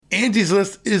Angie's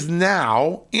List is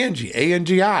now Angie,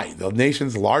 A-N-G-I, the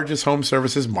nation's largest home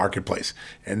services marketplace.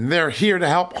 And they're here to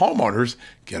help homeowners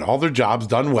get all their jobs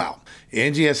done well.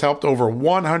 Angie has helped over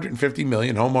 150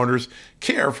 million homeowners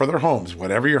care for their homes.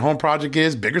 Whatever your home project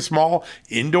is, big or small,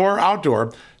 indoor or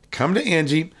outdoor, come to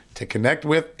Angie to connect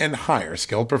with and hire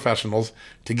skilled professionals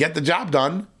to get the job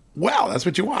done well. That's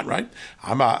what you want, right?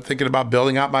 I'm thinking about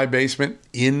building out my basement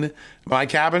in my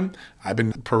cabin. I've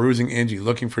been perusing Angie,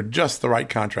 looking for just the right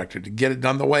contractor to get it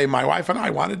done the way my wife and I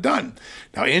want it done.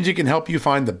 Now, Angie can help you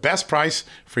find the best price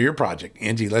for your project.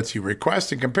 Angie lets you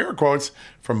request and compare quotes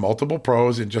from multiple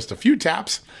pros in just a few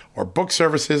taps, or book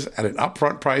services at an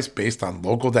upfront price based on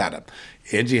local data.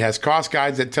 Angie has cost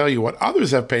guides that tell you what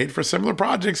others have paid for similar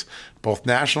projects, both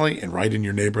nationally and right in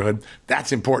your neighborhood.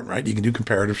 That's important, right? You can do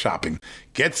comparative shopping.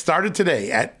 Get started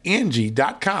today at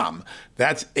Angie.com.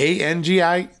 That's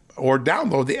A-N-G-I, or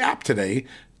download the app today.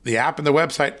 The app and the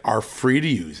website are free to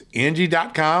use.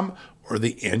 Angie.com or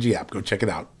the Angie app. Go check it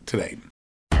out today.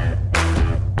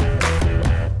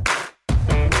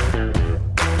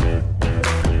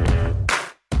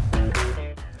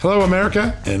 Hello,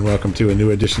 America, and welcome to a new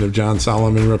edition of John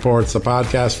Solomon Reports, a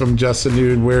podcast from Just the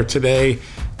Nude, where today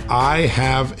I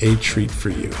have a treat for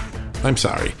you. I'm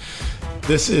sorry.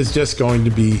 This is just going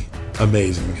to be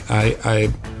amazing.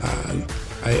 I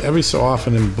every so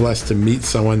often am blessed to meet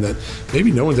someone that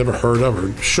maybe no one's ever heard of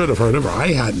or should have heard of or I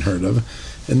hadn't heard of.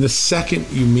 And the second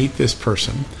you meet this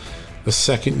person, the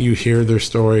second you hear their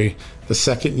story, the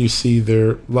second you see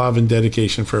their love and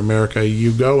dedication for America,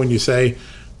 you go and you say,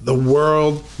 the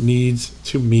world needs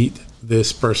to meet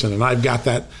this person. And I've got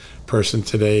that person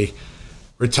today.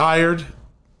 Retired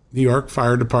New York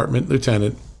Fire Department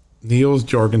Lieutenant Niels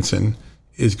Jorgensen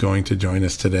is going to join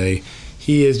us today.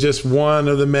 He is just one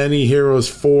of the many heroes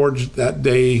forged that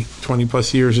day 20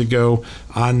 plus years ago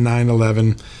on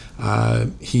 9/11.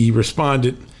 He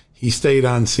responded. He stayed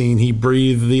on scene. He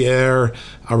breathed the air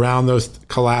around those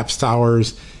collapsed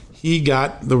towers. He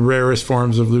got the rarest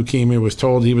forms of leukemia, was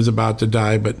told he was about to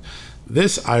die, but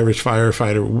this Irish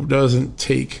firefighter doesn't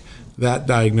take that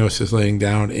diagnosis laying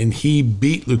down, and he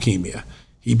beat leukemia.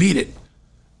 He beat it.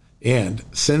 And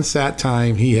since that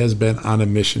time, he has been on a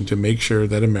mission to make sure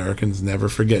that Americans never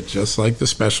forget, just like the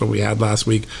special we had last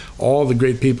week, all the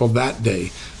great people that day,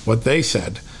 what they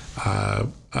said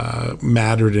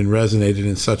mattered and resonated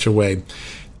in such a way.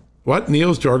 What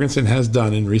Niels Jorgensen has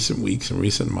done in recent weeks and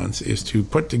recent months is to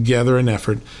put together an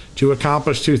effort to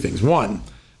accomplish two things. One,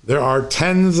 there are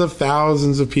tens of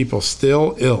thousands of people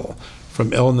still ill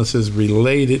from illnesses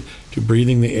related to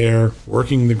breathing the air,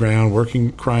 working the ground, working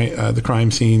the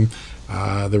crime scene,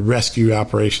 the rescue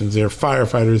operations there,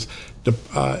 firefighters,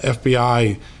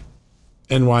 FBI,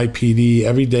 NYPD,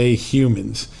 everyday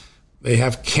humans. They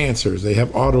have cancers, they have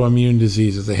autoimmune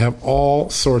diseases, they have all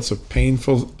sorts of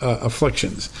painful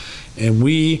afflictions. And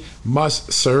we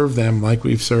must serve them like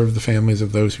we've served the families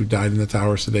of those who died in the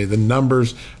towers today. The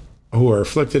numbers who are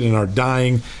afflicted and are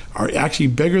dying are actually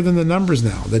bigger than the numbers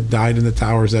now that died in the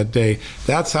towers that day.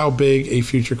 That's how big a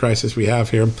future crisis we have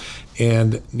here.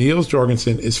 And Niels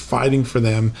Jorgensen is fighting for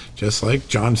them, just like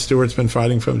Jon Stewart's been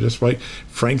fighting for them, just like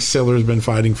Frank Siller's been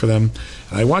fighting for them.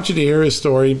 And I want you to hear his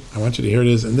story. I want you to hear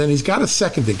it. And then he's got a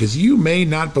second thing, because you may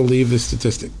not believe this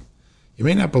statistic. You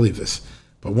may not believe this.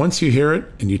 But once you hear it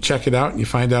and you check it out and you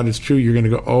find out it's true, you're going to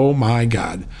go, oh my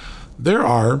God. There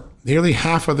are nearly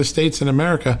half of the states in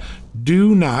America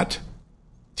do not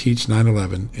teach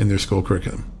 9/11 in their school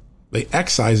curriculum. They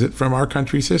excise it from our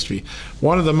country's history.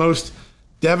 One of the most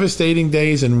devastating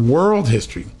days in world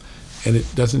history, and it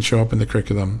doesn't show up in the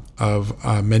curriculum of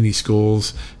many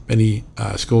schools, many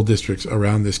school districts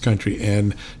around this country.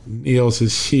 And Niels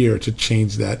is here to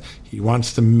change that. He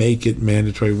wants to make it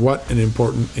mandatory. What an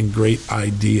important and great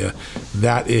idea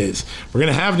that is. We're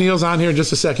going to have Niels on here in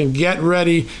just a second. Get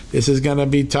ready. This is going to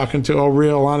be talking to a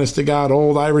real, honest to God,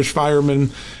 old Irish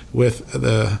fireman with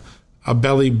a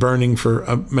belly burning for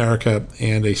America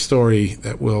and a story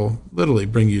that will literally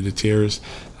bring you to tears.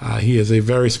 He is a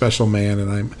very special man,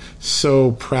 and I'm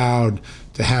so proud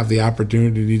to have the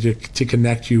opportunity to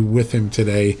connect you with him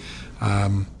today.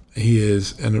 He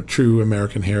is a true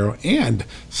American hero and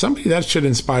somebody that should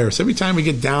inspire us. Every time we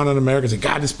get down on America and say,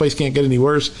 God, this place can't get any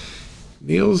worse,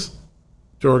 Niels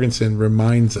Jorgensen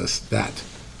reminds us that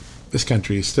this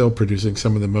country is still producing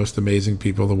some of the most amazing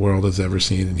people the world has ever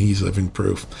seen, and he's living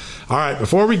proof. All right,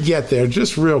 before we get there,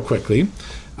 just real quickly,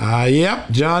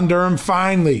 John Durham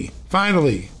finally,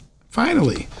 can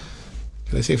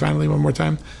I say finally one more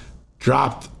time?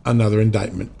 Dropped another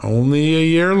indictment. Only a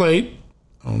year late,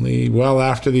 only well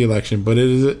after the election, but it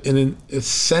is an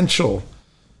essential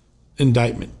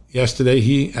indictment. Yesterday,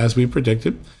 he, as we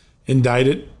predicted,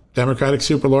 indicted Democratic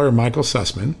super lawyer Michael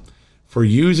Sussman for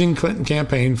using Clinton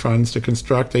campaign funds to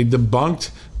construct a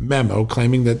debunked memo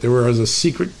claiming that there was a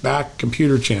secret back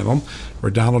computer channel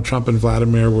where Donald Trump and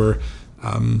Vladimir were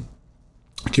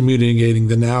communicating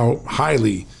the now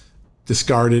highly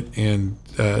discarded and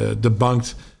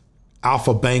debunked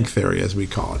alpha bank theory, as we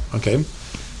call it. Okay.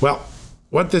 Well,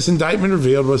 what this indictment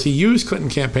revealed was he used Clinton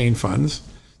campaign funds,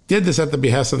 did this at the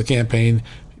behest of the campaign,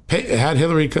 had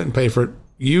Hillary Clinton pay for it,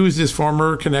 used his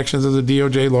former connections as a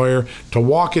DOJ lawyer to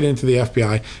walk it into the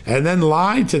FBI, and then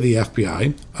lied to the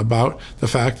FBI about the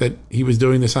fact that he was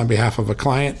doing this on behalf of a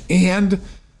client. And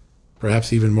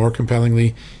perhaps even more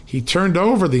compellingly, he turned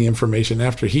over the information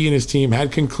after he and his team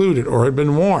had concluded or had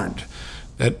been warned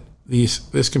that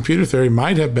this computer theory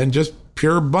might have been just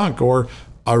pure bunk or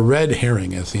a red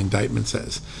herring, as the indictment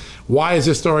says. Why is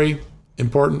this story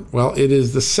important? Well, it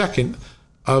is the second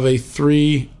of a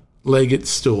three-legged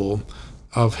stool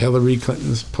of Hillary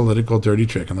Clinton's political dirty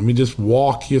trick. And let me just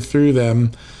walk you through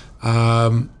them.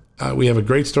 We have a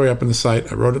great story up on the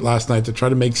site. I wrote it last night to try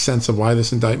to make sense of why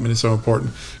this indictment is so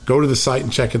important. Go to the site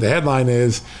and check it. The headline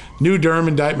is, New Durham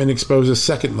Indictment Exposes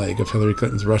Second Leg of Hillary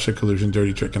Clinton's Russia Collusion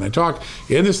Dirty Trick. And I talk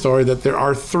in the story that there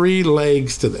are three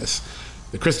legs to this.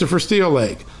 The Christopher Steele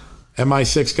leg.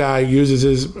 MI6 guy uses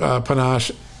his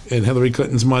panache and Hillary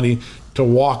Clinton's money to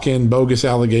walk in bogus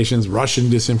allegations, Russian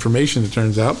disinformation, it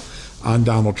turns out, on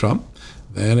Donald Trump.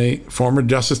 Then a former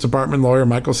Justice Department lawyer,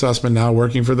 Michael Sussman, now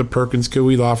working for the Perkins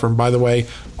Coie law firm, by the way,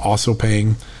 also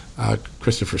paying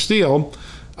Christopher Steele,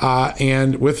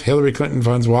 and with Hillary Clinton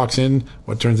funds walks in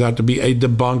what turns out to be a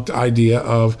debunked idea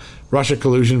of Russia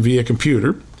collusion via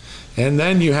computer. And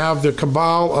then you have the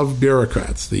cabal of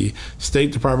bureaucrats, the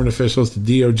State Department officials,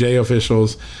 the DOJ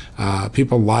officials,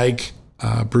 people like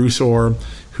Bruce Orr,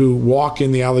 who walk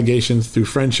in the allegations through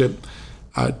friendship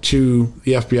to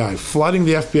the FBI, flooding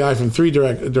the FBI from three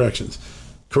directions.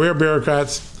 Career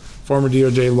bureaucrats, former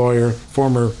DOJ lawyer,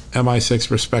 former MI6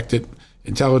 respected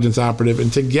intelligence operative,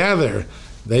 and together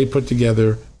they put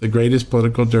together the greatest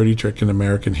political dirty trick in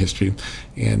American history.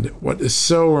 And what is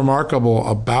so remarkable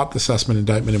about the Sussman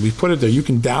indictment, and we put it there, you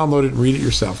can download it and read it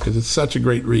yourself because it's such a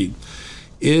great read,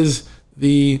 is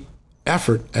the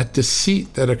effort at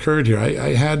deceit that occurred here.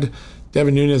 I had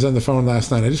Devin Nunes on the phone last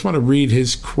night. I just want to read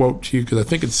his quote to you because I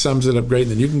think it sums it up great,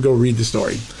 and then you can go read the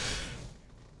story.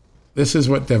 This is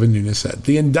what Devin Nunes said.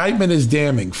 The indictment is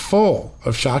damning, full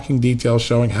of shocking details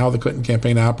showing how the Clinton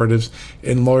campaign operatives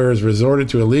and lawyers resorted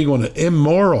to illegal and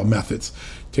immoral methods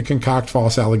to concoct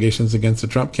false allegations against the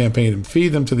Trump campaign and feed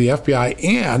them to the FBI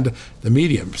and the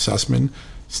media. Sussman,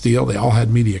 Steele, they all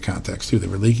had media contacts too. They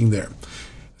were leaking there.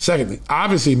 Secondly,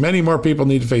 obviously, many more people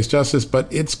need to face justice, but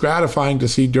it's gratifying to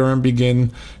see Durham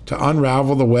begin to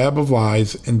unravel the web of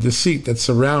lies and deceit that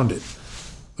surrounded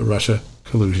the Russia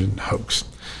collusion hoax.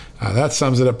 That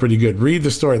sums it up pretty good. Read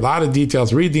the story, a lot of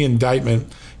details. Read the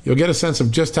indictment. You'll get a sense of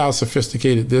just how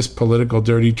sophisticated this political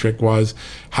dirty trick was,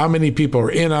 how many people were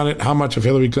in on it, how much of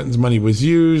Hillary Clinton's money was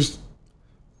used.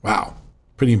 Wow,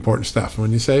 pretty important stuff,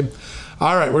 wouldn't you say?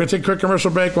 All right, we're going to take a quick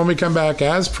commercial break. When we come back,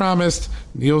 as promised,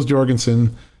 Niels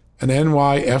Jorgensen, an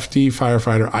NYFD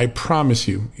firefighter. I promise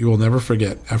you, you will never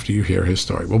forget after you hear his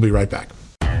story. We'll be right back.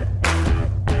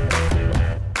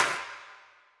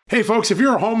 Hey folks, if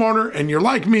you're a homeowner and you're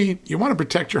like me, you want to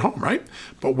protect your home, right?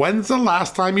 But when's the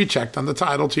last time you checked on the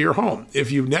title to your home? If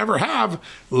you never have,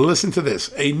 listen to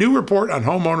this. A new report on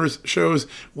homeowners shows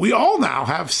we all now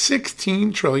have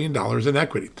 $16 trillion in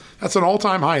equity. That's an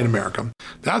all-time high in America.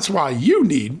 That's why you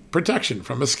need protection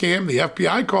from a scam the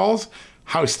FBI calls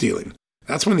house stealing.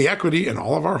 That's when the equity in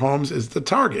all of our homes is the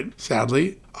target,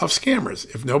 sadly, of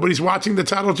scammers. If nobody's watching the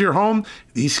title to your home,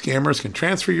 these scammers can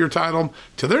transfer your title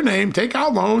to their name, take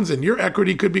out loans, and your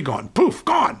equity could be gone. Poof,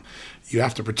 gone. You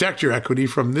have to protect your equity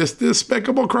from this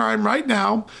despicable crime right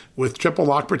now with triple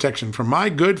lock protection from my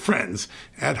good friends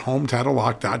at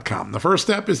HomeTitleLock.com. The first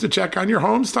step is to check on your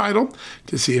home's title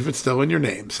to see if it's still in your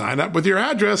name. Sign up with your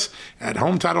address at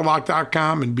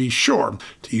HomeTitleLock.com and be sure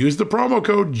to use the promo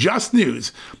code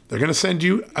JUSTNEWS. They're going to send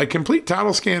you a complete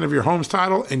title scan of your home's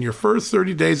title and your first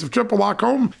 30 days of triple lock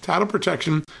home title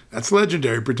protection. That's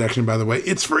legendary protection, by the way.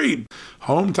 It's free.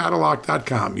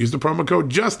 HomeTitleLock.com. Use the promo code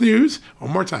JUSTNEWS.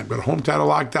 One more time, go to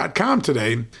HomeTitleLock.com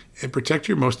today and protect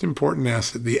your most important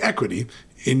asset, the equity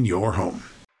in your home.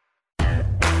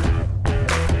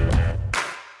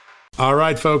 All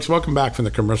right, folks, welcome back from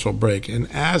the commercial break.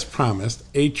 And as promised,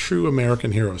 a true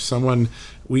American hero, someone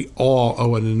we all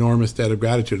owe an enormous debt of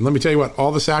gratitude. And let me tell you what,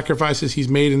 all the sacrifices he's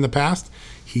made in the past,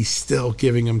 he's still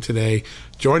giving them today.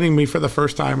 Joining me for the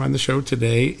first time on the show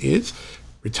today is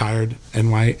retired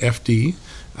NYFD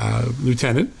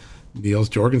Lieutenant Niels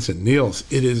Jorgensen. Niels,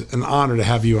 it is an honor to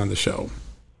have you on the show.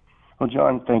 Well,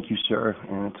 John, thank you, sir,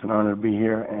 and it's an honor to be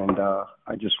here. And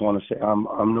I just want to say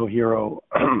I'm no hero.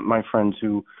 My friends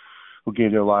who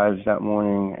gave their lives that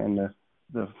morning, and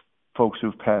the folks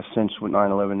who've passed since with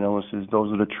 9/11 illnesses,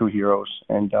 those are the true heroes.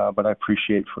 And but I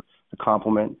appreciate the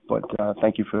compliment. But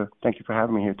thank you for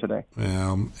having me here today.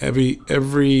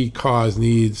 Every cause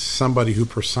needs somebody who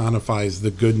personifies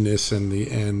the goodness and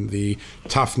the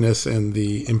toughness and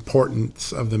the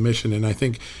importance of the mission. And I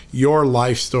think your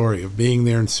life story of being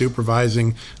there and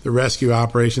supervising the rescue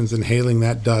operations and hailing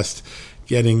that dust,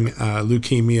 getting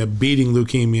leukemia, beating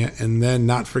leukemia, and then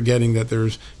not forgetting that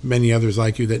there's many others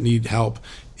like you that need help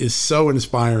is so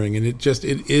inspiring. And it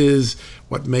is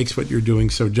what makes what you're doing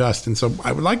so just. And so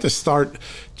I would like to start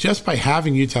just by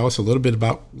having you tell us a little bit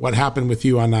about what happened with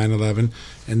you on 9/11,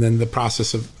 and then the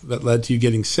process that led to you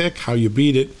getting sick, how you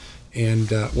beat it, and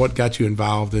what got you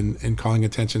involved in calling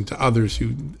attention to others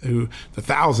who the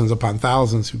thousands upon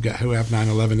thousands who have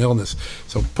 9/11 illness.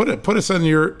 So put us in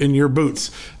your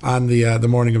boots on the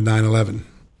morning of 9/11.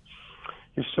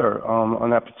 Yes, sir. On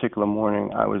that particular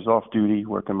morning, I was off duty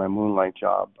working my moonlight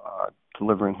job,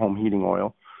 delivering home heating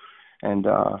oil, and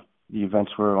the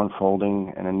events were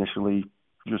unfolding. And initially,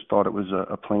 just thought it was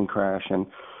a plane crash, and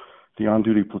the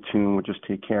on-duty platoon would just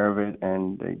take care of it.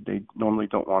 And they normally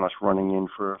don't want us running in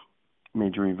for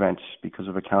major events because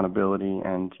of accountability.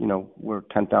 And we're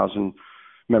a 10,000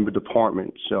 member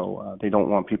department, so they don't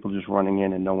want people just running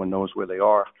in and no one knows where they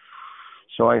are.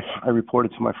 So I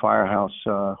reported to my firehouse.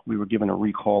 We were given a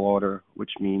recall order,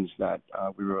 which means that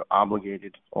we were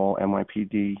obligated, all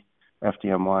NYPD,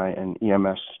 FDNY, and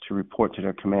EMS, to report to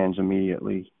their commands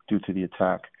immediately due to the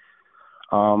attack.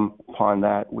 Upon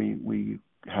that, we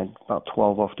had about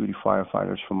 12 off-duty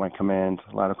firefighters from my command,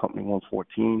 Ladder Company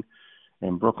 114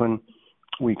 in Brooklyn.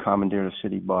 We commandeered a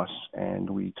city bus, and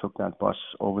we took that bus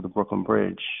over the Brooklyn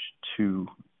Bridge to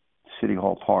City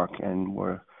Hall Park, and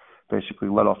were basically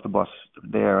let off the bus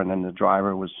there. And then the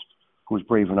driver who was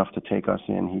brave enough to take us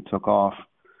in, he took off.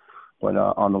 But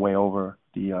on the way over,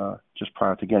 just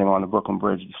prior to getting on the Brooklyn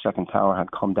Bridge, the second tower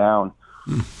had come down.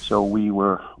 So we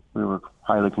were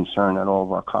highly concerned that all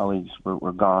of our colleagues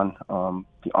were gone.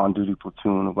 The on-duty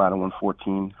platoon of Ladder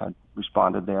 114 had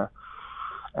responded there,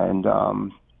 and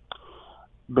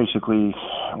basically,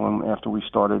 after we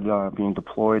started being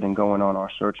deployed and going on our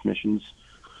search missions,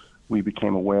 we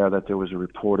became aware that there was a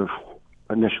report of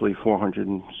initially 400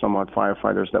 and some odd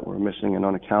firefighters that were missing and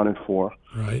unaccounted for.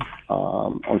 Right.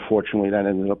 Unfortunately, that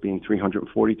ended up being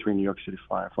 343 New York City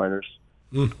firefighters,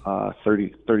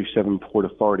 37 Port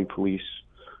Authority police,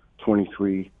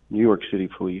 23 New York City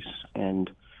police, and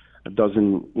a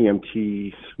dozen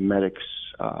EMTs, medics,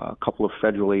 a couple of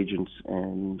federal agents,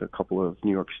 and a couple of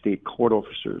New York State court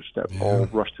officers that all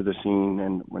rushed to the scene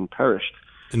and perished.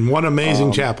 And one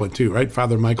amazing chaplain too, right?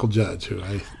 Father Michael Judge,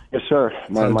 Yes, sir.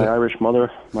 My Irish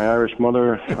mother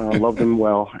loved him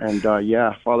well. And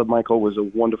Father Michael was a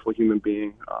wonderful human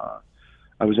being.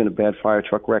 I was in a bad fire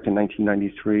truck wreck in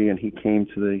 1993, and he came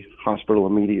to the hospital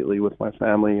immediately with my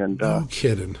family. And no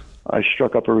kidding. I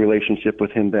struck up a relationship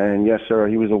with him then. Yes, sir.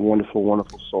 He was a wonderful,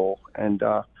 wonderful soul. And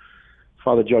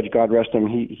Father Judge, God rest him,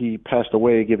 he passed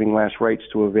away giving last rites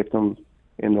to a victim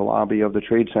in the lobby of the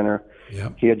Trade Center.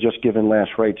 Yep. He had just given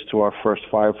last rites to our first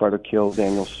firefighter killed,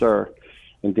 Daniel Sir.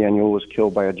 And Daniel was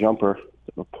killed by a jumper,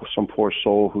 some poor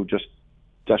soul who just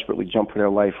desperately jumped for their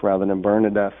life rather than burn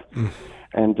to death.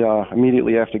 And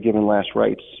immediately after giving last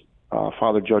rites,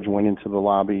 Father Judge went into the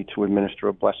lobby to administer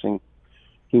a blessing.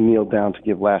 He kneeled down to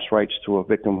give last rites to a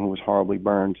victim who was horribly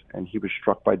burned, and he was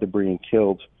struck by debris and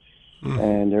killed.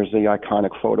 And there's the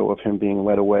iconic photo of him being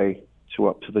led away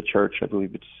up to the church. I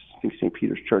believe it's St.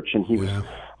 Peter's Church, and he was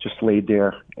just laid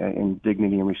there in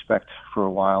dignity and respect for a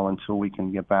while until we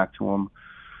can get back to him.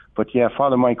 But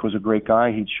Father Mike was a great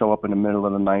guy. He'd show up in the middle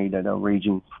of the night at a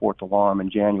raging fourth alarm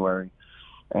in January,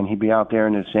 and he'd be out there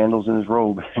in his sandals and his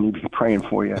robe, and he'd be praying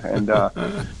for you. And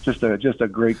just a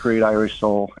great Irish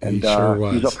soul. And he sure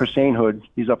was. He's up for sainthood.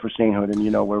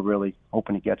 And we're really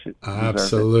hoping he gets it.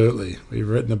 Absolutely. We've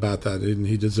written about that, and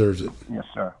he deserves it. Yes,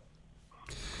 sir.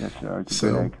 Yes, sir. It's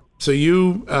a great egg. So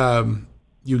you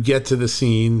get to the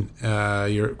scene,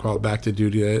 you're called back to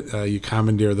duty, you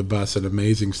commandeer the bus, an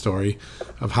amazing story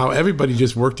of how everybody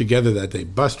just worked together that day.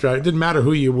 Bus driver, it didn't matter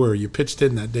who you were, you pitched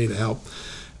in that day to help.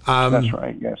 That's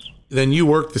right, yes. Then you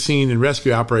worked the scene in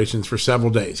rescue operations for several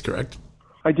days, correct?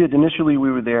 I did. Initially, we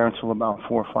were there until about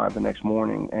 4 or 5 the next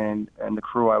morning, and the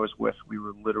crew I was with, we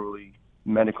were literally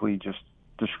medically just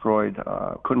destroyed,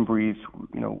 couldn't breathe.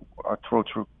 Our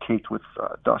throats were caked with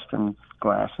dust and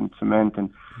glass and cement,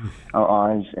 and our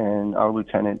eyes. And our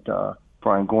lieutenant,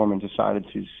 Brian Gorman decided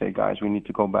to say, guys, we need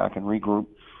to go back and regroup.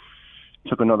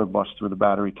 Took another bus through the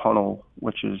Battery Tunnel,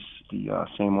 which is the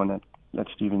same one that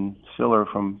Steven Siller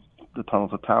from the Tunnel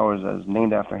to Towers is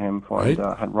named after him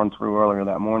had run through earlier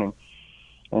that morning.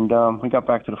 And we got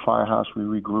back to the firehouse. We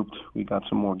regrouped. We got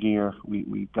some more gear.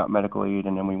 We got medical aid,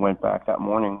 and then we went back that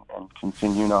morning and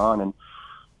continued on. And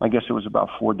I guess it was about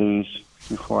 4 days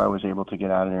before I was able to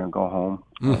get out of there and go home.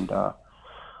 And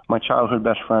my childhood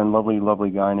best friend, lovely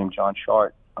guy named John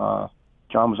Shart,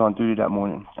 John was on duty that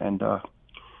morning, and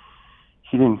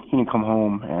he didn't come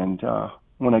home. And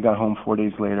when I got home 4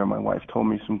 days later, my wife told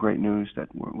me some great news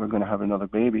that we're going to have another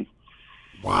baby.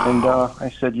 Wow. And I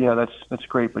said, yeah, that's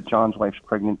great, but John's wife's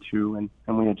pregnant too.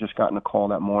 And we had just gotten a call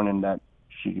that morning that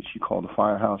she called the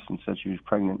firehouse and said she was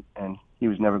pregnant, and he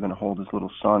was never going to hold his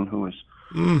little son who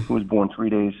was born 3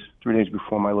 days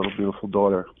before my little beautiful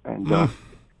daughter. And there's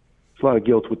a lot of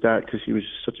guilt with that because he was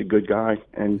such a good guy.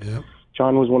 And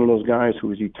John was one of those guys who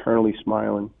was eternally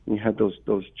smiling. He had those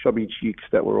chubby cheeks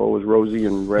that were always rosy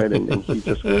and red, and he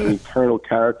just was an eternal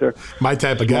character. My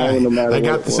type of guy. No, I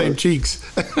got the same cheeks.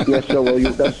 Yeah, so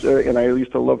that's and I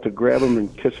used to love to grab him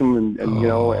and kiss him, and you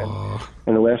know,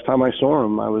 and the last time I saw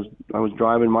him, I was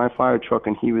driving my fire truck,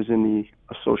 and he was in the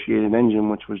Associated Engine,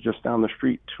 which was just down the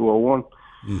street, 201.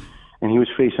 And he was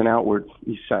facing outward.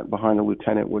 He sat behind a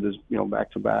lieutenant with his,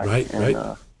 back to back. Right.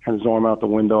 Had his arm out the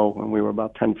window, and we were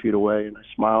about 10 feet away. And I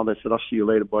smiled. I said, "I'll see you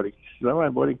later, buddy." He said, "All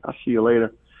right, buddy, I'll see you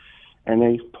later." And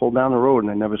they pulled down the road, and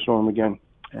I never saw him again.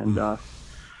 And I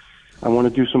want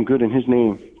to do some good in his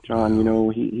name, John.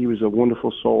 He was a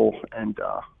wonderful soul, and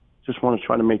just want to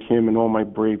try to make him and all my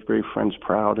brave friends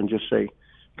proud, and just say,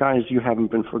 guys, you haven't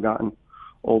been forgotten.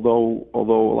 Although a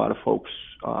lot of folks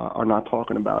are not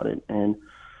talking about it, and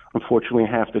unfortunately,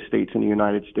 half the states in the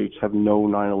United States have no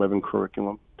 9/11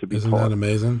 curriculum to be taught. Isn't that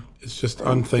amazing? It's just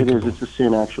unthinkable. It is. It's a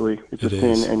sin, actually. It's a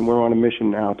sin, and we're on a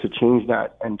mission now to change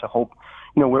that and to hope.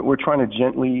 We're trying to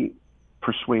gently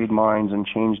persuade minds and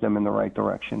change them in the right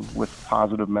direction with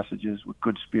positive messages, with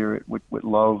good spirit, with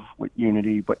love, with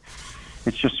unity. But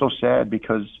it's just so sad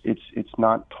because it's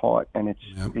not taught, and it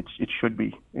should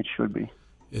be. It should be.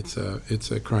 It's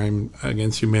a crime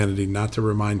against humanity not to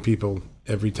remind people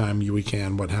every time we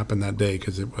can what happened that day,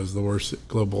 because it was the worst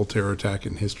global terror attack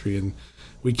in history, and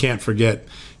we can't forget.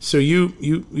 So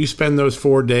you spend those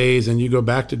 4 days, and you go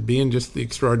back to being just the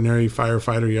extraordinary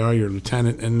firefighter you are, your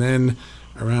lieutenant, and then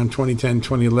around 2010,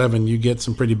 2011, you get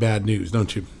some pretty bad news,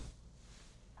 don't you?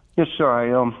 Yes, sir. I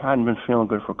hadn't been feeling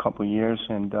good for a couple of years,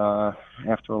 and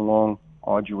after a long,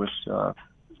 arduous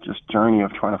just journey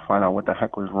of trying to find out what the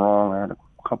heck was wrong, I had a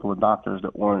couple of doctors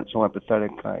that weren't so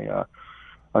empathetic.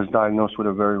 I was diagnosed with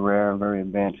a very rare, very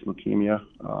advanced leukemia.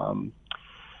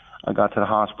 I got to the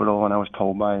hospital, and I was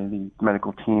told by the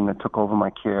medical team that took over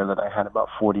my care that I had about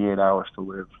 48 hours to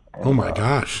live. And, oh my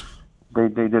gosh! They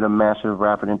did a massive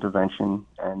rapid intervention,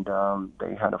 and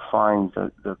they had to find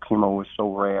the chemo was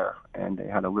so rare, and they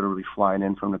had to literally fly it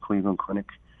in from the Cleveland Clinic.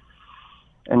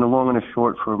 And the long and the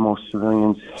short for most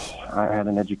civilians, I had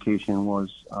an education was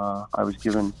I was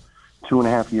given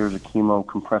 2.5 years of chemo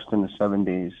compressed into 7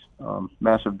 days,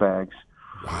 massive bags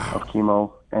of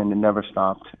chemo, and it never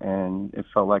stopped. And it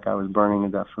felt like I was burning to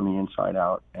death from the inside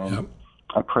out. And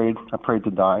I prayed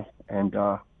to die. And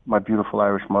my beautiful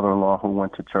Irish mother-in-law, who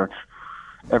went to church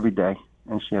every day,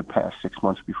 and she had passed 6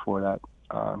 months before that,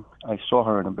 I saw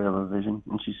her in a bit of a vision,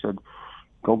 and she said,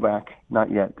 "Go back,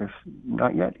 not yet.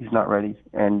 Not yet. He's not ready."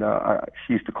 And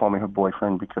she used to call me her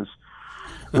boyfriend because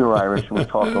we were Irish and we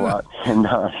talked a lot. And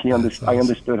I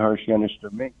understood her. She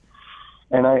understood me.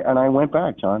 And I went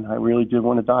back, John. I really did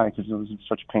want to die because it was in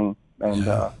such pain. And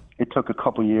it took a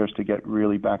couple years to get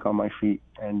really back on my feet.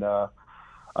 And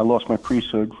I lost my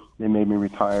priesthood. They made me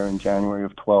retire in January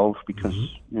of 12 because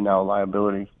you're now a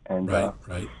liability. And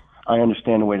right. I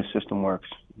understand the way the system works.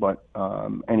 But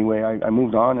anyway, I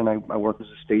moved on, and I work as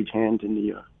a stagehand in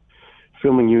the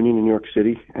filming union in New York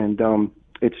City. And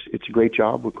it's a great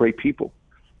job with great people.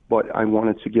 But I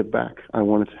wanted to give back. I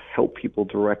wanted to help people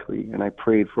directly, and I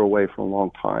prayed for a way for a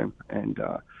long time. And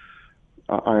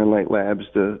Iron Light Labs,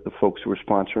 the folks who were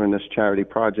sponsoring this charity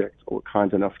project, were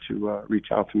kind enough to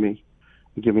reach out to me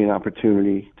and give me an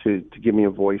opportunity to give me a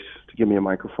voice, to give me a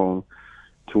microphone,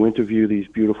 to interview these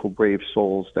beautiful, brave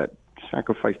souls that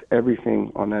sacrificed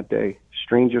everything on that day,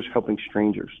 strangers helping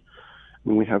strangers. I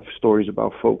mean, we have stories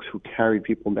about folks who carried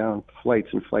people down flights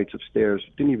and flights of stairs,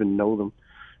 didn't even know them,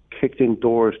 kicked in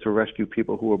doors to rescue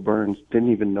people who were burned,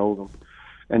 didn't even know them.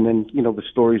 And then, the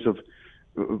stories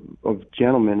of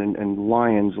gentlemen and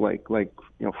lions like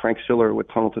Frank Siller with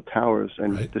Tunnel to Towers,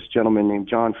 and this gentleman named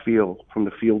John Field from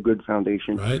the Feel Good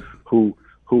Foundation, who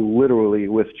who literally,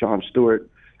 with Jon Stewart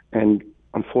and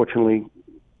unfortunately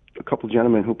a couple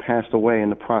gentlemen who passed away in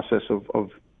the process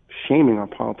of shaming our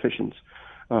politicians,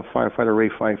 firefighter Ray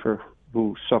Pfeiffer,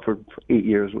 who suffered for 8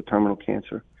 years with terminal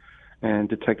cancer, and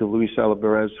Detective Luis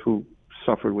Alavarez, who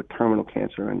suffered with terminal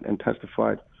cancer and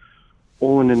testified,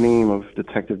 all in the name of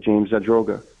Detective James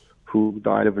Zadroga, who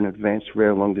died of an advanced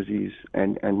rare lung disease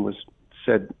and was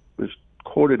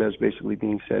quoted as basically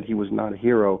being said he was not a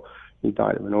hero, he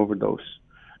died of an overdose.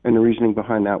 And the reasoning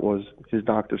behind that was his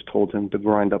doctors told him to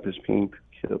grind up his pain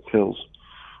pills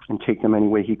and take them any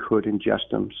way he could, ingest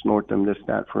them, snort them, this,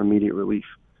 that, for immediate relief.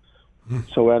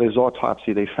 So at his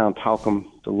autopsy, they found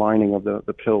talcum, the lining of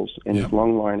the pills, in his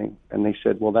lung lining. And they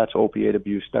said, well, that's opiate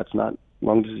abuse. That's not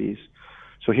lung disease.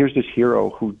 So here's this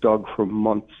hero who dug for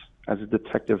months as a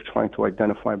detective trying to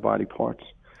identify body parts.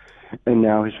 And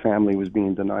now his family was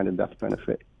being denied a death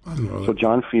benefit. So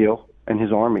John Field and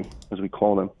his army, as we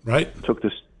call them,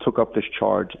 took up this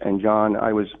charge. And John,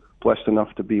 I was blessed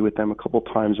enough to be with them a couple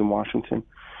times in Washington.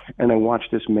 And I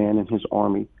watched this man and his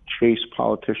army chase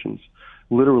politicians,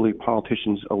 literally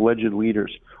politicians, alleged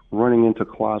leaders, running into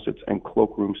closets and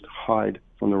cloakrooms to hide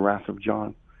from the wrath of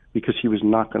John, because he was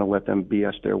not going to let them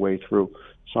BS their way through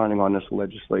signing on this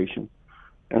legislation.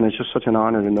 And it's just such an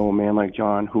honor to know a man like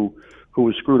John who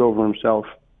was screwed over himself.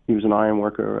 He was an iron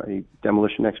worker, a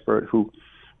demolition expert who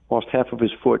lost half of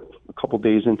his foot a couple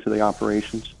days into the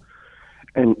operations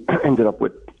and ended up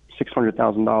with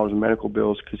 $600,000 in medical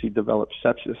bills because he developed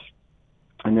sepsis,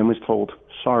 and then was told,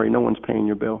 sorry, no one's paying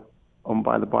your bill. Oh,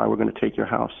 by the by, we're going to take your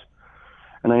house.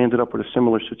 And I ended up with a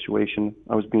similar situation.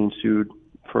 I was being sued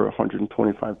for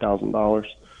 $125,000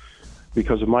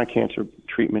 because of my cancer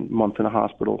treatment, month in a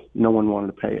hospital. No one wanted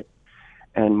to pay it.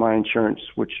 And my insurance,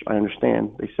 which I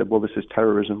understand, they said, well, this is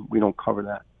terrorism. We don't cover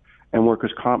that. And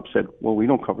workers' comp said, well, we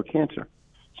don't cover cancer.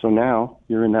 So now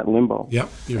you're in that limbo.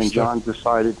 And John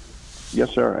decided, yes,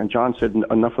 sir. And John said,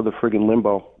 enough of the friggin'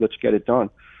 limbo. Let's get it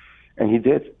done. And he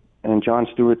did. And Jon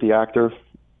Stewart, the actor,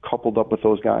 coupled up with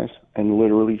those guys and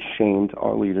literally shamed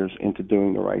our leaders into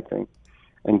doing the right thing.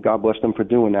 And God bless them for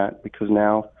doing that, because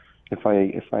now if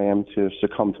I am to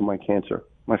succumb to my cancer,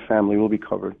 my family will be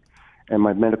covered. And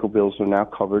my medical bills are now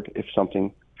covered if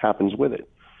something happens with it,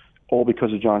 all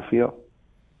because of John Field.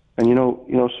 And you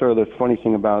know, sir, the funny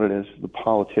thing about it is the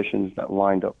politicians that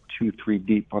lined up 2-3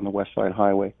 deep on the West Side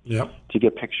Highway to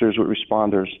get pictures with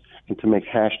responders and to make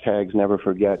hashtags never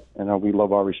forget and how we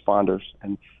love our responders.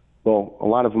 And well, a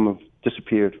lot of them have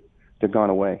disappeared. They're gone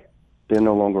away. They're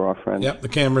no longer our friends. The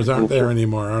cameras aren't there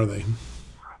anymore, are they?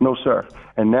 No, sir.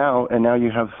 And now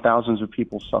you have thousands of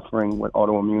people suffering with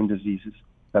autoimmune diseases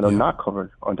that are not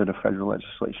covered under the federal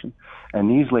legislation. And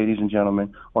these, ladies and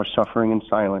gentlemen, are suffering in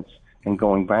silence and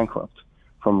going bankrupt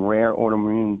from rare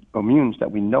autoimmunes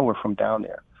that we know are from down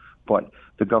there. But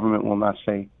the government will not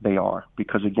say they are,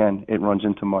 because, again, it runs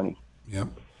into money.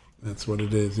 That's what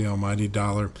it is, the almighty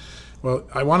dollar. Well,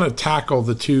 I want to tackle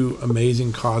the two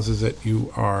amazing causes that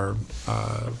you are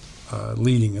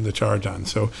leading in the charge on.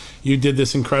 So you did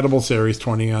this incredible series,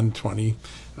 20 on 20,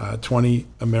 20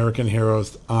 American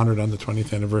heroes honored on the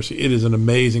 20th anniversary. It is an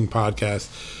amazing podcast.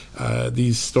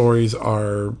 These stories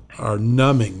are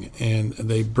numbing, and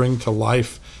they bring to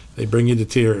life, they bring you to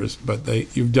tears, but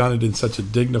you've done it in such a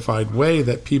dignified way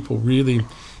that people really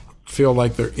feel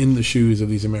like they're in the shoes of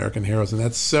these American heroes, and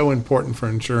that's so important for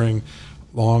ensuring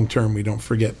long-term we don't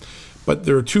forget. But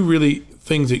there are two really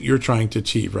things that you're trying to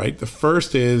achieve, right? The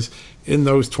first is in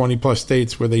those 20-plus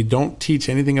states where they don't teach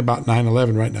anything about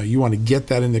 9/11 right now. You want to get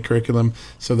that in the curriculum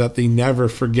so that the never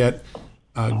forget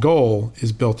goal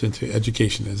is built into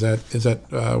education. Is that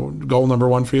goal number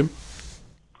one for you?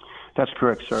 That's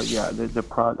correct, sir. Yeah, the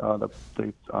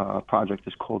project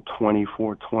is called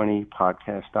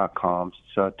 2420podcast.com.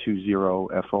 It's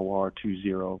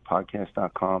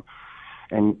 20FOR20podcast.com.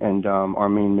 And our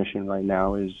main mission right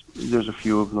now is, there's a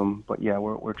few of them, but yeah,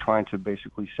 we're trying to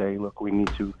basically say, look, we need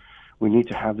to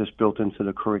have this built into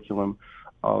the curriculum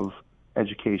of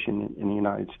education in the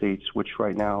United States, which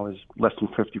right now is less than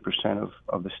 50%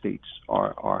 of the states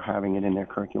are having it in their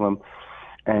curriculum.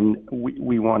 And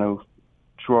we want to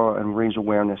draw and raise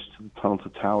awareness to the Tunnel to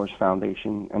Towers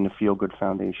Foundation and the Feel Good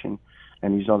Foundation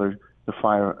and the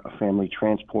Fire Family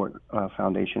Transport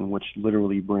Foundation, which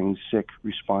literally brings sick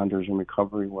responders and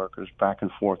recovery workers back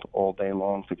and forth all day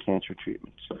long to cancer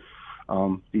treatments.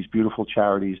 These beautiful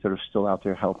charities that are still out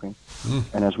there helping.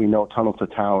 And as we know, Tunnel to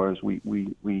Towers, we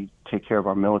take care of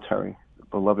our military,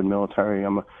 beloved military.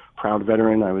 I'm a proud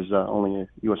veteran. I was only a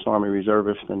U.S. Army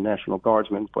reservist and National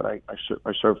Guardsman, but I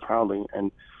served proudly,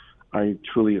 and I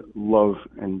truly love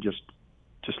and just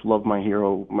just love my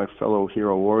fellow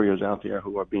hero warriors out there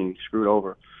who are being screwed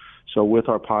over. So with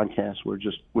our podcast,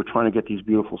 we're trying to get these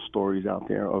beautiful stories out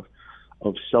there of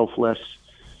selfless,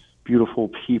 beautiful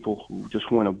people who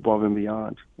just went above and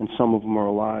beyond. And some of them are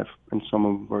alive, and some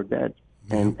of them are dead.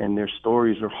 And their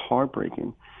stories are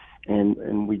heartbreaking.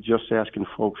 And we just asking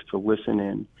folks to listen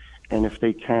in. And if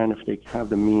they have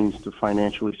the means to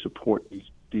financially support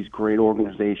these great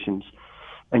organizations.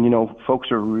 And,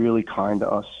 folks are really kind to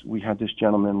us. We had this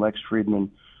gentleman, Lex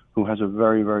Friedman, who has a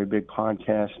very, very big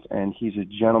podcast, and he's a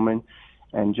gentleman.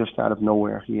 And just out of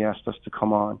nowhere, he asked us to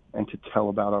come on and to tell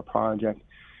about our project.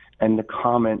 And the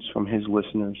comments from his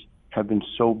listeners have been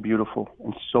so beautiful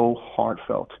and so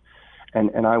heartfelt.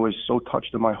 And I was so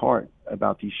touched in my heart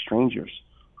about these strangers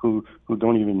who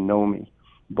don't even know me.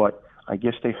 But I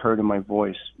guess they heard in my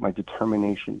voice my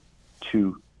determination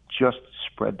to just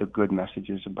spread the good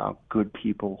messages about good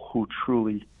people who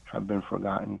truly have been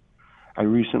forgotten. I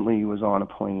recently was on a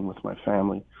plane with my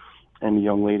family, and the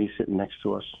young lady sitting next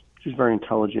to us, she's very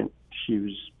intelligent.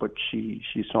 She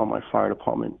saw my fire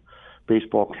department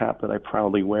baseball cap that I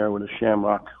proudly wear with a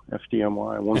Shamrock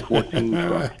FDMY 114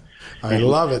 truck. I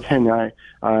love it. And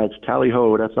it's Tally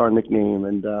Ho, that's our nickname.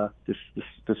 And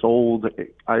this old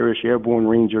Irish airborne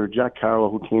ranger, Jack Carroll,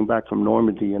 who came back from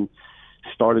Normandy and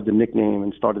started the nickname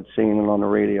and started saying it on the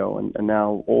radio. And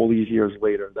now, all these years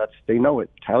later, they know it,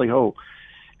 Tally Ho.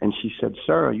 And she said,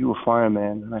 "Sir, are you a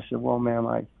fireman?" And I said, "Well, ma'am,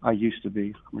 I used to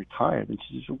be. I'm retired." And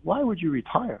she said, "Why would you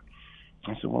retire?"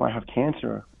 I said, "Well, I have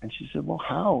cancer." And she said, "Well,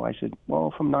 how?" I said, "Well,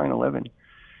 from 9/11.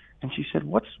 And she said,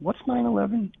 "What's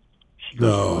 9/11? She goes,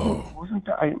 No. Wasn't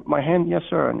that my hand? Yes,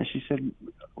 sir. And she said,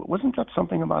 "Wasn't that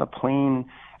something about a plane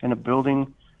and a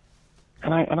building?"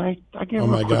 And I gave Oh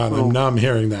her my a quick God! little, I'm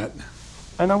hearing that.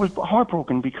 and I was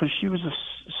heartbroken because she was a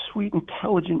sweet,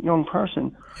 intelligent young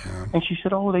person. Yeah. And she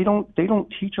said, "Oh, they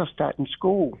don't teach us that in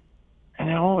school." And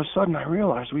then all of a sudden I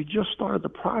realized we just started the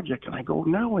project, and I go,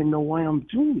 now I know why I'm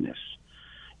doing this.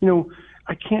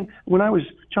 I can't, when I was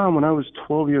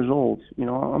 12 years old,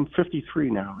 I'm 53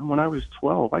 now. And when I was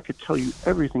 12, I could tell you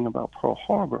everything about Pearl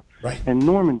Harbor and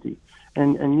Normandy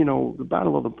and the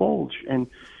Battle of the Bulge and,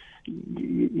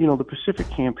 the Pacific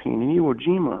Campaign and Iwo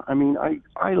Jima. I mean, I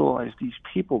idolized these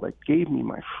people that gave me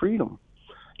my freedom.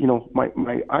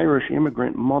 My Irish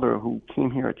immigrant mother who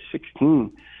came here at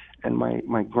 16 and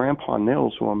my grandpa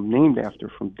Nils, who I'm named after,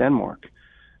 from Denmark.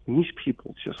 And these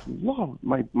people just love,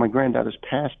 my granddad has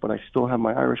passed, but I still have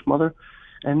my Irish mother,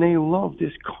 and they love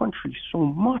this country so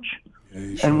much.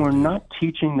 And we're not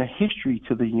teaching the history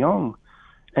to the young.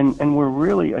 And we're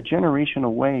really a generation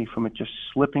away from it just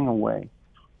slipping away,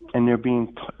 and there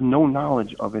being no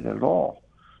knowledge of it at all.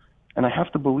 And I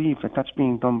have to believe that that's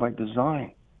being done by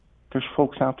design. There's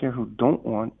folks out there who don't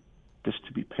want this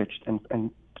to be pitched and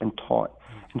taught.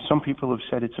 And some people have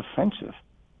said it's offensive.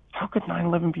 How could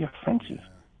 9/11 be offensive?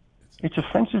 It's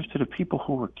offensive to the people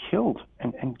who were killed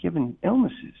and given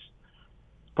illnesses.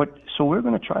 But so we're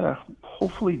going to try to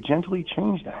hopefully gently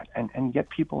change that and get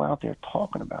people out there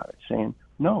talking about it, saying,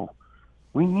 no,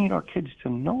 we need our kids to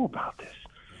know about this.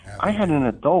 I had an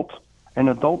adult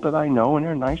that I know, and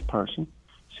they're a nice person,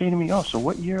 say to me, "Oh, so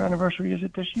what year anniversary is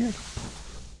it this year?"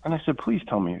 And I said, "Please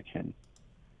tell me you're kidding."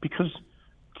 Because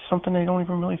it's something they don't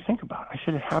even really think about. I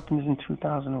said, it happened in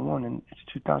 2001, and it's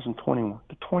 2021,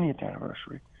 the 20th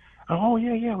anniversary. Oh,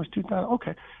 yeah, it was 2000.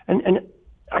 Okay. And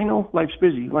I know life's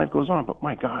busy, life goes on, but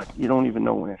my God, you don't even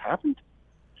know when it happened.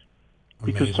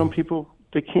 Because Amazing. some people,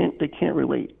 they can't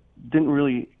relate. It didn't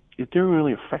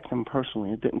really affect them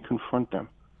personally. It didn't confront them.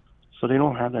 So they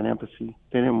don't have that empathy.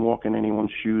 They didn't walk in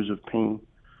anyone's shoes of pain.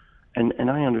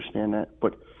 And I understand that,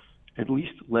 but at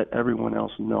least let everyone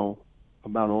else know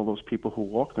about all those people who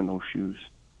walked in those shoes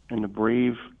and the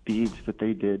brave deeds that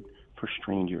they did for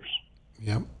strangers.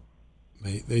 Yep.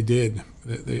 They did.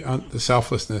 The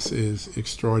selflessness is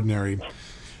extraordinary.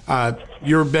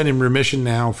 You've been in remission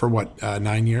now for what,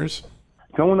 9 years?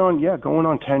 Going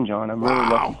on 10, John. I'm really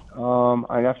lucky.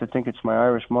 I have to think it's my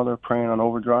Irish mother praying on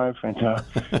overdrive, and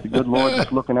the good Lord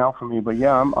is looking out for me. But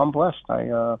yeah, I'm blessed.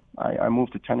 I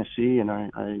moved to Tennessee, and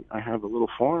I have a little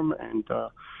farm, and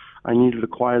I needed a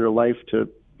quieter life to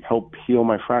help heal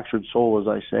my fractured soul, as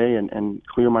I say, and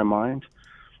clear my mind.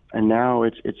 And now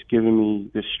it's given me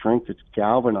this strength. It's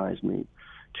galvanized me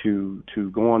to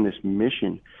go on this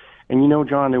mission. And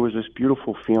John, there was this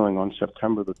beautiful feeling on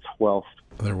September the 12th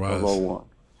There was. of 01,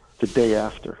 the day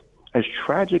after. As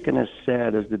tragic and as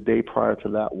sad as the day prior to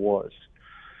that was,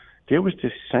 there was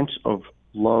this sense of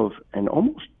love and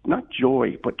almost not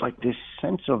joy, but like this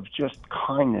sense of just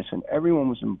kindness, and everyone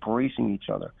was embracing each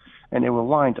other. And they were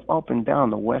lined up and down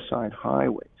the West Side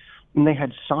Highway. And they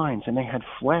had signs and they had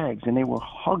flags and they were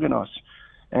hugging us.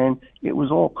 And it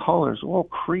was all colors, all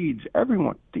creeds,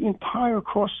 everyone, the entire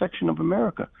cross-section of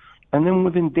America. And then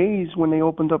within days, when they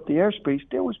opened up the airspace,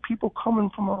 there was people coming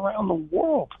from around the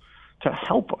world to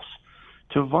help us,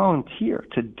 to volunteer,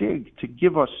 to dig, to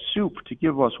give us soup, to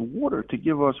give us water, to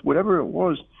give us whatever it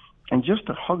was, and just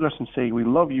to hug us and say, we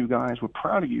love you guys, we're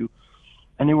proud of you.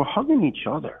 And they were hugging each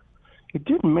other. It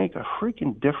didn't make a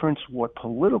freaking difference what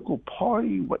political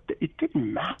party, it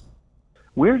didn't matter.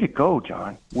 Where did it go,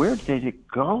 John? Where did it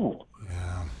go?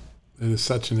 Yeah, it is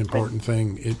such an important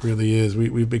thing. It really is.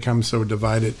 We've become so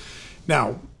divided.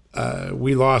 Now,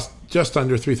 we lost just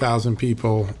under 3,000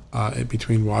 people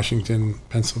between Washington,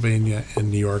 Pennsylvania,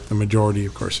 and New York, the majority,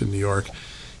 of course, in New York.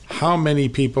 How many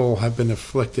people have been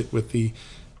afflicted with the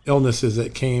illnesses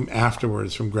that came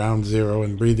afterwards from ground zero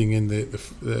and breathing in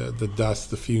the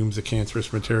dust, the fumes, the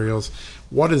cancerous materials?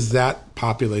 What does that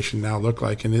population now look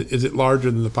like? And is it larger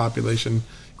than the population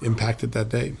impacted that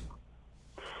day?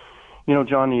 You know,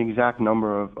 John, the exact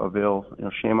number of ill,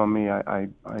 shame on me. I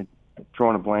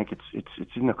drawing a blank.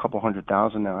 It's in a couple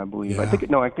 100,000 now, I believe. Yeah.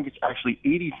 I think it's actually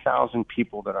 80,000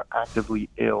 people that are actively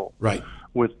ill, right,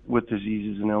 with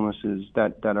diseases and illnesses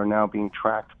that are now being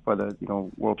tracked by the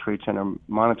World Trade Center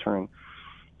monitoring.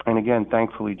 And again,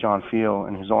 thankfully, John Field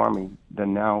and his army,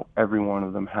 then now every one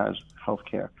of them has health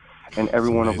care, and every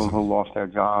one of them who lost their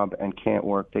job and can't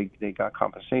work, they got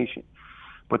compensation.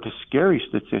 But the scary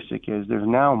statistic is there's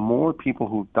now more people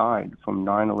who died from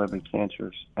 9/11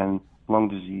 cancers and lung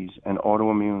disease and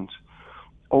autoimmunes.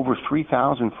 Over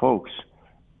 3,000 folks.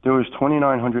 There was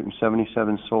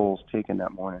 2,977 souls taken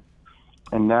that morning.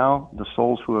 And now the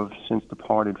souls who have since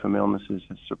departed from illnesses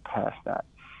have surpassed that.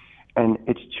 And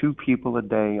it's 2 people a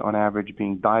day on average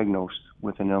being diagnosed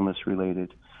with an illness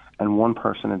related, and 1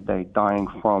 person a day dying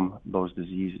from those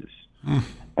diseases.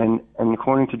 And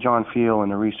according to John Field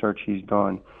and the research he's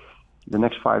done, the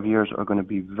next 5 years are going to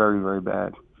be very, very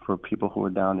bad for people who are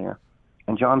down there.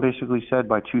 And John basically said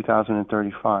by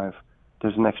 2035,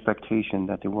 there's an expectation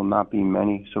that there will not be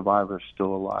many survivors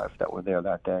still alive that were there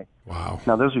that day. Wow.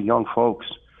 Now, those are young folks.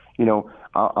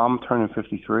 I'm turning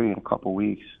 53 in a couple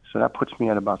weeks, so that puts me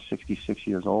at about 66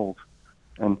 years old.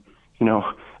 And,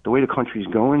 the way the country's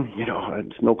going,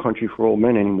 it's no country for old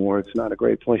men anymore. It's not a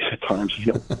great place at times,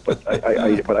 But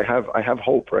I have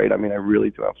hope, right? I mean, I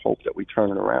really do have hope that we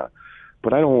turn it around.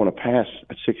 But I don't want to pass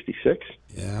at 66.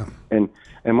 Yeah. And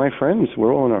my friends,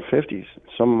 we're all in our 50s.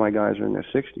 Some of my guys are in their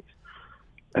 60s.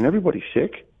 And everybody's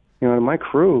sick. In my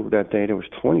crew that day, there was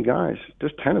 20 guys.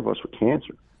 There's 10 of us with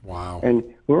cancer. Wow. And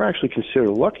we're actually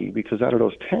considered lucky because out of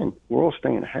those 10, we're all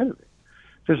staying ahead of it.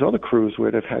 There's other crews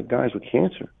where they've had guys with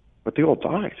cancer, but they all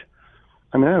died.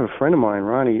 I mean, I have a friend of mine,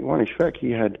 Ronnie Schweck.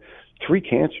 He had 3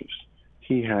 cancers.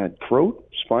 He had throat,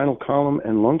 spinal column,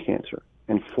 and lung cancer,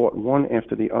 and fought one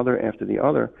after the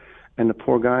other. And the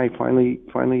poor guy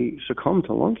finally succumbed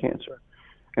to lung cancer.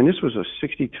 And this was a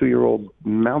 62-year-old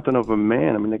mountain of a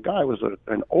man. I mean, the guy was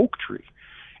an oak tree.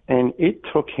 And it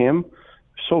took him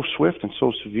so swift and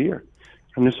so severe.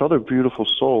 And this other beautiful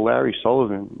soul, Larry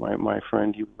Sullivan, my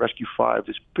friend, he Rescue 5,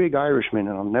 this big Irishman,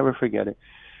 and I'll never forget it.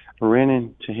 I ran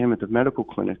into him at the medical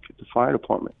clinic at the fire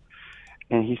department.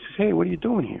 And he says, "Hey, what are you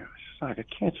doing here?" I said, "I got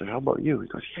cancer. How about you?" He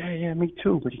goes, Yeah, me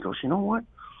too. But he goes, "You know what?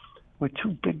 We're 2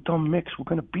 big dumb micks. We're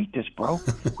going to beat this, bro.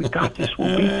 We got this.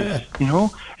 We'll beat this,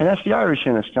 And that's the Irish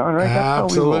in us, John, right? That's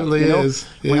Absolutely how we roll, is.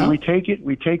 Yeah. We take it.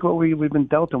 We take what we've been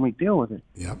dealt, and we deal with it.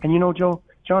 Yep. And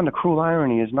John, the cruel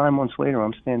irony is 9 months later,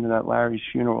 I'm standing at Larry's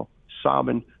funeral,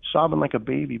 sobbing like a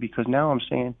baby, because now I'm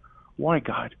saying, why,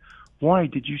 God? Why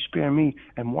did you spare me?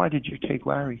 And why did you take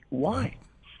Larry? Why?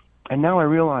 And now I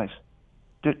realize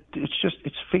that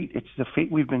it's fate. It's the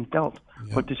fate we've been dealt.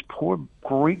 Yep. But this poor,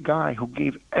 great guy who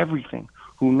gave everything,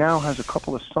 who now has a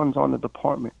couple of sons on the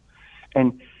department,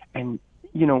 and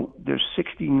there's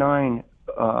 69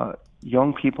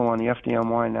 young people on the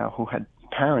FDNY now who had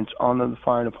parents on the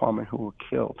fire department who were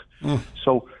killed.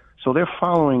 So they're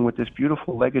following with this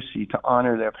beautiful legacy to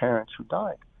honor their parents who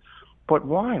died. But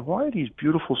why? Why are these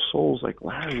beautiful souls like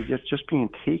Larry just being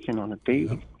taken on a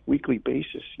daily, weekly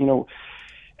basis?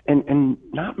 And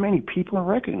not many people are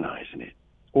recognizing it.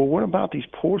 Or what about these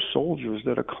poor soldiers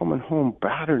that are coming home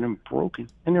battered and broken,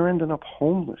 and they're ending up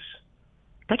homeless?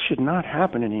 That should not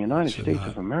happen in the United States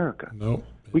of America. No,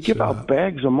 we give out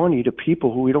bags of money to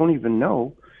people who we don't even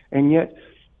know, and yet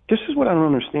this is what I don't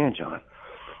understand, John.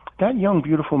 That young,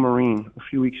 beautiful Marine a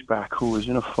few weeks back who was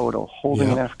in a photo holding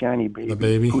an Afghani baby, the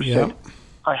baby, who said,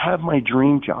 "I have my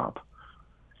dream job."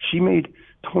 She made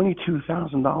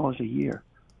 $22,000 a year.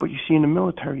 But you see, in the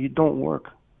military, you don't work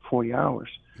 40 hours.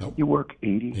 Nope. You work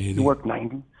 80. You work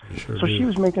 90. Sure so do. she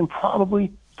was making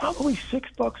probably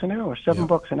 $6 an hour,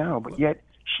 $7 an hour, but yet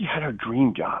she had her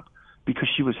dream job because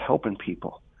she was helping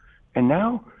people. And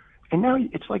now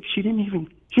it's like she didn't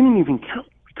even count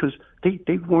because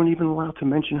they weren't even allowed to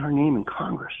mention her name in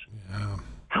Congress. Yeah.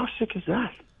 How sick is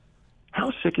that?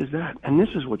 How sick is that? And this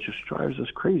is what just drives us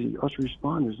crazy, us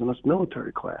responders and us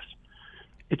military class.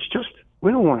 It's just,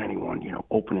 we don't want anyone,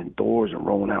 opening doors and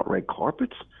rolling out red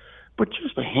carpets, but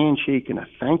just a handshake and a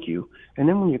thank you. And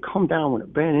then when you come down with a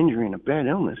bad injury and a bad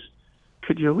illness,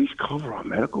 could you at least cover our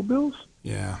medical bills?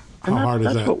 Yeah. How hard is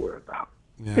that? That's what we're about.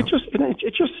 Yeah. It's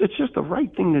just the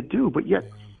right thing to do, but yet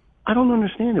I don't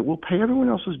understand it. We'll pay everyone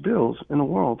else's bills in the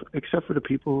world except for the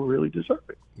people who really deserve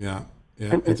it. Yeah.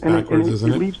 Yeah. It's backwards,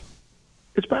 isn't it?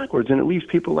 It's backwards, and it leaves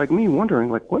people like me wondering,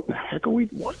 like, what in the heck are we?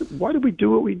 Why did we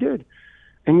do what we did?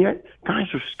 And yet, guys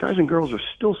and girls are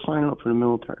still signing up for the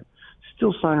military,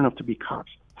 still signing up to be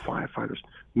cops, firefighters,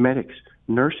 medics,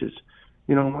 nurses.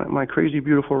 My crazy,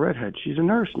 beautiful redhead, she's a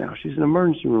nurse now. She's an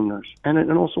emergency room nurse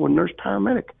and also a nurse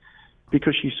paramedic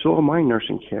because she saw my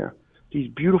nursing care. These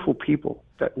beautiful people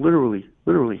that literally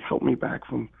helped me back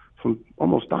from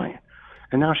almost dying.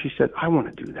 And now she said, I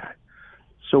want to do that.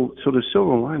 So the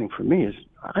silver lining for me is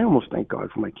I almost thank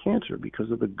God for my cancer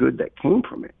because of the good that came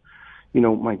from it.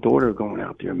 My daughter going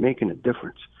out there making a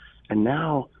difference. And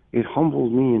now it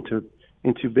humbled me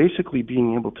into basically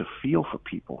being able to feel for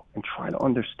people and try to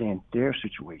understand their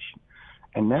situation.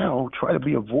 And now try to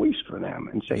be a voice for them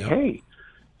and say, hey,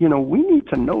 we need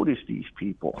to notice these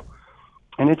people.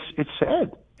 And it's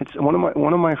sad. It's one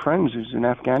of my friends who's an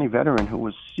Afghani veteran who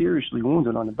was seriously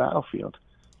wounded on the battlefield.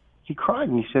 He cried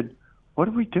and he said, what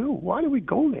did we do? Why did we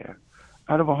go there?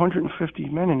 Out of 150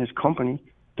 men in his company,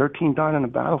 13 died on the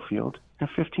battlefield, and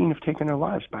 15 have taken their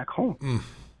lives back home.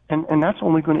 And that's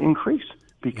only going to increase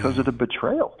because of the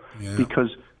betrayal. Yeah.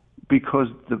 Because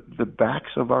the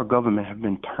backs of our government have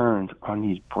been turned on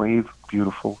these brave,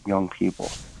 beautiful young people.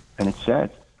 And it's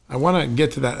sad. I want to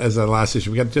get to that as a last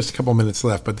issue. We got just a couple minutes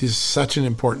left, but this is such an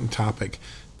important topic.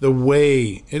 The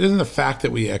way, it isn't the fact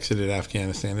that we exited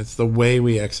Afghanistan, it's the way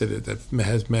we exited that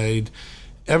has made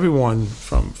everyone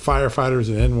from firefighters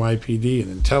and NYPD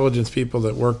and intelligence people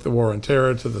that worked the war on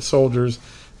terror to the soldiers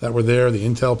that were there, the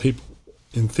intel people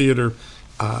in theater,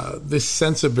 this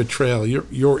sense of betrayal.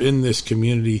 You're in this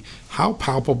community. How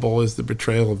palpable is the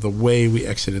betrayal of the way we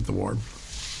exited the war?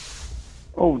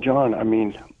 Oh, John, I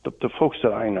mean, the folks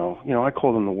that I know, I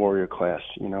call them the warrior class.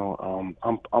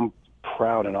 I'm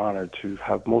proud and honored to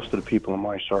have most of the people in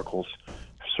my circles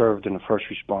served in the first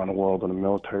responder world and the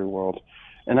military world.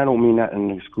 And I don't mean that in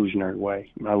an exclusionary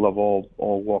way. I love all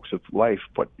walks of life,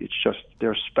 but it's just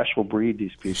they're a special breed,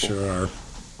 these people. Sure are.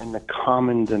 And the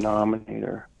common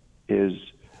denominator is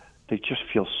they just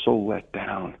feel so let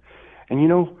down. And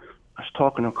I was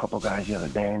talking to a couple of guys the other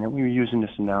day, and we were using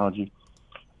this analogy.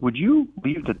 Would you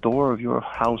leave the door of your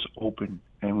house open,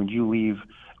 and would you leave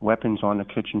weapons on the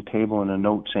kitchen table and a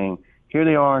note saying, here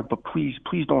they are, but please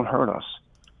don't hurt us?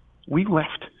 We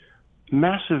left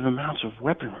massive amounts of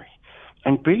weaponry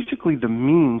and basically the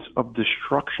means of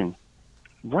destruction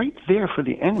right there for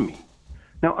the enemy.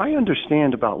 Now, I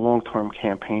understand about long-term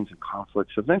campaigns and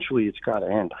conflicts. Eventually, it's got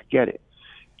to end. I get it.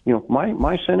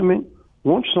 My sentiment,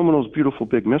 launch some of those beautiful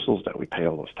big missiles that we pay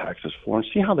all those taxes for and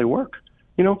see how they work.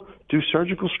 Do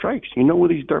surgical strikes. You know where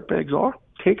these dirtbags are?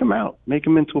 Take them out. Make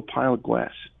them into a pile of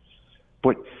glass.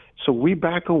 But so we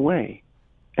back away.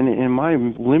 And in my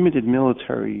limited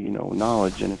military,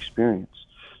 knowledge and experience,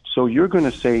 so you're going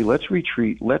to say, let's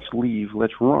retreat, let's leave,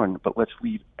 let's run, but let's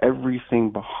leave everything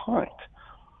behind.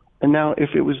 And now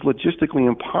if it was logistically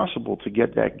impossible to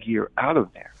get that gear out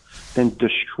of there, then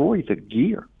destroy the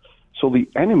gear. So the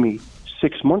enemy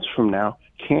 6 months from now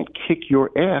can't kick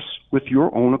your ass with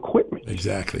your own equipment.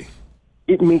 Exactly.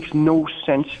 It makes no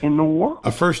sense in the world.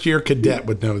 A first-year cadet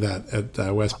would know that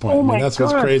at West Point. I mean, that's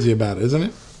what's crazy about it, isn't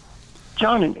it?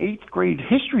 John, an 8th grade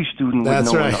history student would know.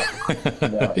 That's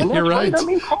right. You're right. I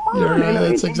mean, come on. You're right.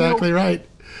 That's exactly right.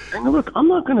 And look, I'm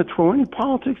not going to throw any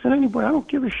politics at anybody. I don't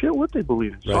give a shit what they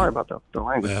believe in. Right. Sorry about the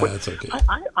language. Yeah, that's okay.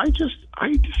 I just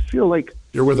feel like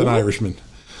you're with an Irishman.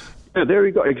 Yeah, there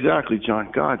you go. Exactly,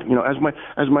 John. God,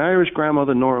 as my Irish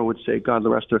grandmother Nora would say, God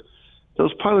rest her,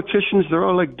 those politicians, they're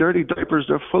all like dirty diapers.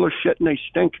 They're full of shit and they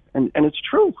stink. And it's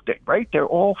true, right? They're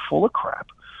all full of crap.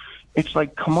 It's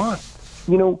like, come on.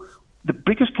 The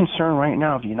biggest concern right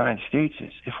now of the United States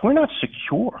is if we're not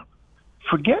secure,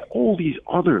 forget all these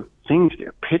other things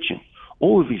they're pitching,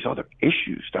 all of these other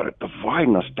issues that are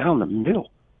dividing us down the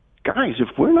middle. Guys,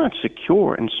 if we're not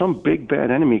secure and some big bad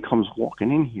enemy comes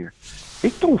walking in here,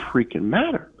 it don't freaking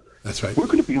matter. That's right. We're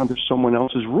going to be under someone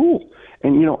else's rule.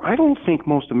 And, you know, I don't think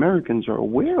most Americans are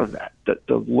aware of that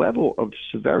the level of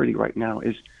severity right now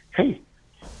is, hey,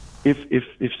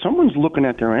 if someone's looking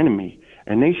at their enemy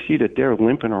and they see that they're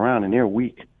limping around and they're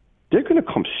weak, they're going to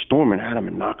come storming at them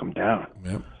and knock them down.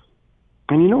 Yep.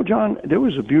 And, you know, John, there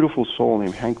was a beautiful soul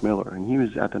named Hank Miller, and he was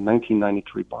at the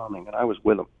 1993 bombing, and I was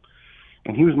with him.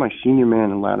 And he was my senior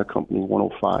man in Ladder Company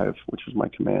 105, which was my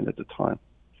command at the time.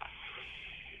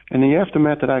 And the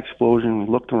aftermath of that explosion, we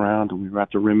looked around, and we were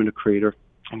at the rim of the crater.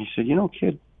 And he said, you know,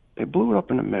 kid, they blew it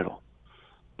up in the middle.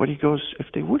 But he goes,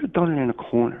 if they would have done it in a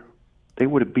corner, they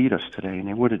would have beat us today, and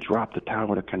they would have dropped the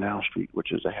tower to Canal Street,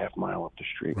 which is a half mile up the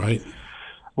street. Right.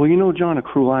 Well, you know, John, a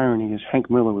cruel irony is Hank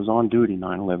Miller was on duty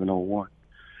 9/11/01.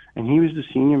 And he was the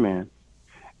senior man.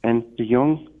 And the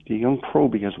young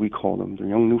probie, as we called him, the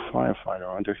young new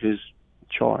firefighter under his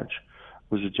charge,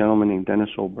 was a gentleman named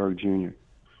Dennis Oberg Jr.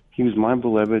 He was my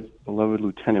beloved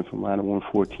lieutenant from Ladder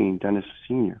 114, Dennis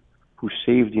Sr., who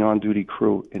saved the on-duty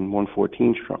crew in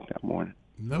 114 struck that morning.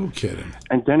 No kidding.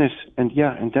 And Dennis and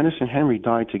Henry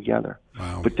died together.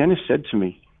 Wow. But Dennis said to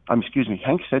me,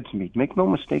 Hank said to me, make no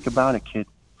mistake about it, kid.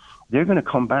 They're going to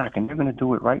come back, and they're going to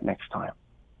do it right next time.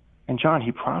 And John,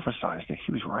 he prophesized it.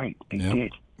 He was right. They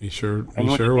did. He sure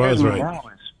was right.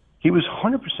 He was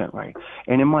 100% right.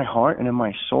 And in my heart and in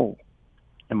my soul,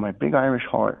 in my big Irish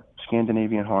heart,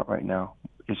 Scandinavian heart right now,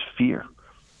 is fear.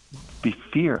 Be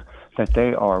fear that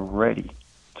they are ready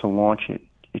to launch it.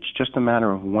 It's just a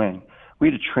matter of when.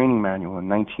 We had a training manual in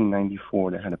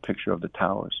 1994 that had a picture of the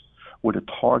towers with a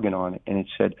target on it, and it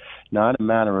said, not a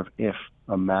matter of if,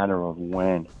 a matter of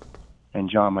when. And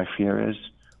John, my fear is,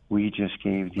 we just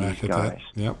gave these guys,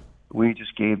 we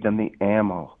just gave them the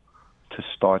ammo to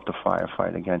start the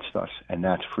firefight against us, and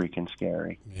that's freaking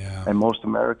scary. Yeah. And most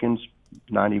Americans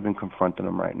not even confronting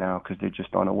them right now because they're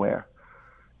just unaware.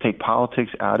 Take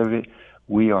politics out of it,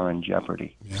 we are in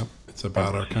jeopardy. Yep, it's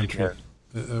about our country.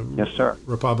 Yes, sir.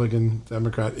 Republican,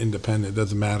 Democrat, Independent,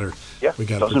 doesn't matter. Yeah, we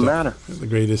got doesn't matter. The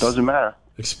greatest doesn't matter.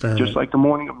 Experiment. Just like the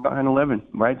morning of 9/11,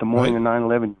 right? The morning of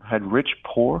 9/11, you had rich,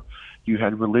 poor, you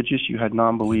had religious, you had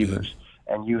non-believers,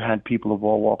 and you had people of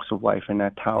all walks of life in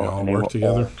that tower, and they were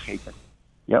all taken.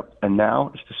 Yep, and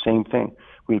now it's the same thing.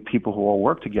 We have people who all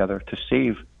work together to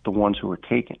save the ones who are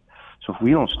taken. So if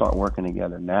we don't start working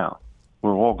together now,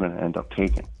 we're all going to end up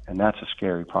taken, and that's a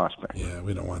scary prospect. Yeah,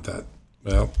 we don't want that.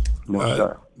 Well,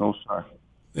 no, sir.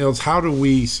 Niels, how do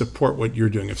we support what you're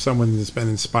doing? If someone has been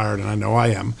inspired, and I know I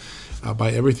am,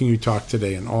 by everything you talked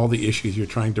today and all the issues you're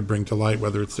trying to bring to light,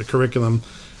 whether it's the curriculum,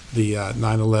 the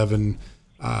 9/11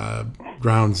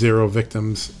 ground zero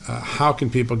victims, how can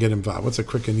people get involved? What's a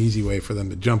quick and easy way for them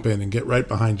to jump in and get right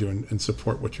behind you and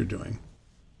support what you're doing?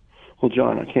 Well,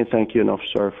 John, I can't thank you enough,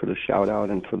 sir, for the shout out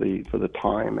and for the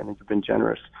time, and you've been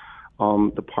generous.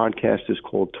 The podcast is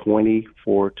called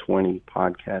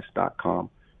 2420podcast.com,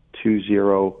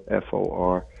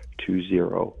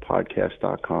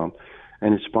 20FOR20podcast.com,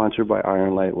 and it's sponsored by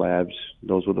Iron Light Labs.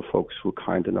 Those were the folks who were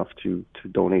kind enough to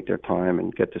donate their time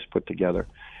and get this put together.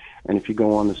 And if you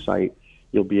go on the site,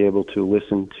 you'll be able to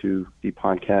listen to the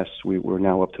podcasts. We're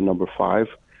now up to number 5.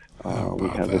 We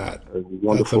have a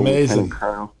wonderful Lieutenant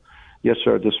Colonel. Yes,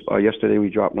 sir. Yesterday we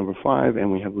dropped number 5,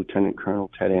 and we have Lieutenant Colonel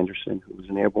Ted Anderson, who was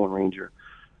an airborne ranger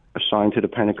assigned to the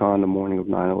Pentagon the morning of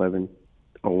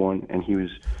 9/11/01, and he was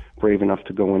brave enough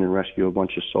to go in and rescue a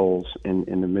bunch of souls in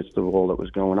the midst of all that was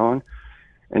going on.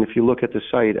 And if you look at the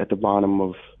site at the bottom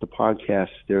of the podcast,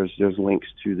 there's links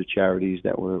to the charities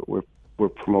that we're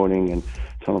promoting, and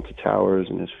Tunnel to Towers,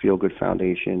 and there's Feel Good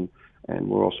Foundation, and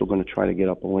we're also going to try to get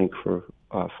up a link for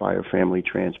Fire Family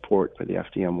Transport for the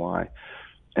FDMY.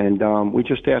 And we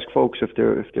just ask folks if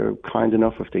they're kind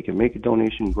enough, if they can make a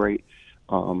donation, great.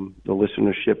 The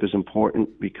listenership is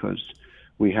important because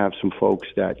we have some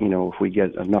folks that, if we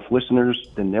get enough listeners,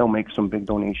 then they'll make some big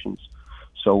donations.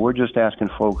 So we're just asking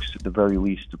folks at the very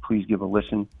least to please give a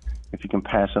listen. If you can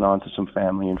pass it on to some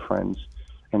family and friends,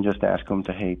 and just ask them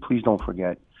to, hey, please don't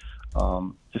forget.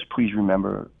 Just please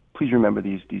remember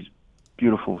these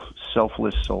beautiful,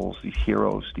 selfless souls, these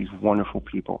heroes, these wonderful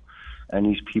people, and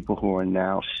these people who are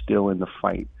now still in the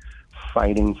fight,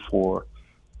 fighting for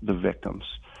the victims.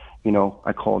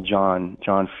 I call John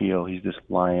Field, he's this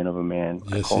lion of a man.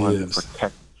 Yes, I call him is.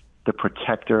 the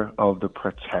protector of the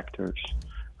protectors,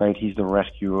 right? He's the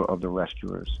rescuer of the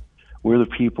rescuers. We're the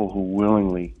people who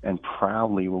willingly and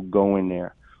proudly will go in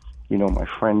there. My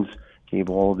friends gave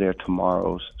all of their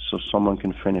tomorrows so someone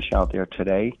can finish out their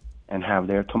today and have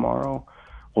their tomorrow.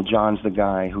 Well, John's the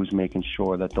guy who's making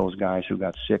sure that those guys who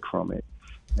got sick from it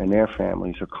and their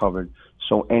families are covered.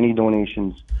 So any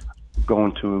donations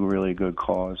going to a really good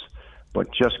cause.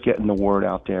 But just getting the word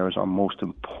out there is our most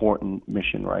important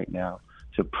mission right now.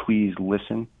 So please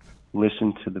listen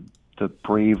to the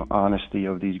brave honesty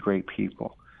of these great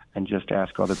people, and just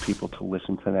ask other people to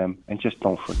listen to them, and just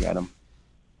don't forget them.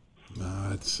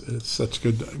 It's such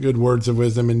good words of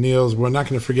wisdom. And Niels, we're not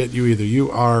going to forget you either.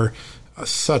 You are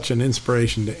such an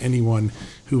inspiration to anyone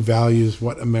who values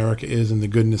what America is and the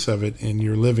goodness of it. And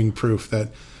you're living proof that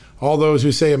all those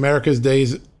who say America's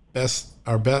days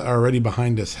are already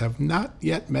behind us have not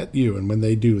yet met you. And when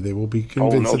they do, they will be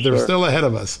convinced that they're still ahead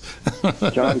of us.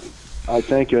 John, I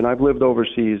thank you. And I've lived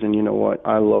overseas, and you know what?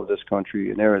 I love this country,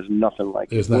 and there is nothing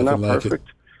like it. We're not perfect.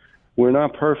 We're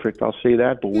not perfect, I'll say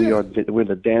that, but we're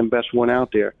the damn best one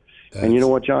out there. And you know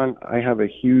what, John? I have a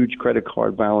huge credit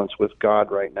card balance with God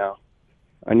right now.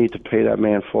 I need to pay that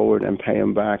man forward and pay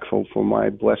him back for my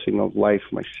blessing of life,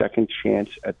 my second chance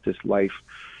at this life.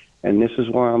 And this is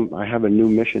why I have a new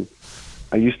mission.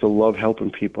 I used to love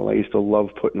helping people. I used to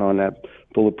love putting on that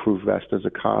bulletproof vest as a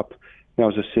cop. I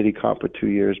was a city cop for 2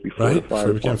 years before the fire. Before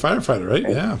you became a firefighter, right?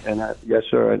 Yes,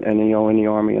 sir. And in the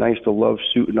Army. And I used to love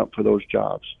suiting up for those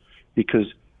jobs,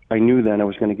 because I knew then I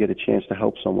was going to get a chance to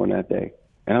help someone that day.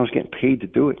 And I was getting paid to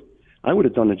do it. I would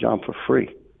have done the job for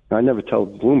free. Now, I never tell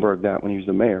Bloomberg that when he was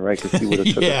the mayor, right? Because he would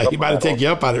have yeah, he might have taken you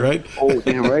up on it, right? Oh,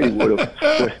 damn right he would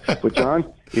have. But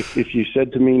John, if you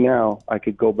said to me now I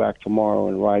could go back tomorrow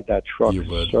and ride that truck,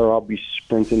 sir, I'll be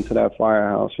sprinting to that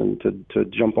firehouse and to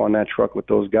jump on that truck with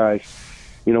those guys.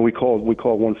 You know, we call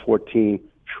 114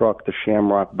 truck the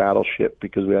Shamrock Battleship,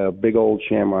 because we had a big old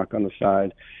Shamrock on the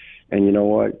side. And you know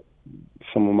what?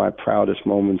 Some of my proudest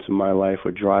moments in my life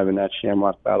were driving that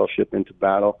Shamrock Battleship into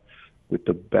battle with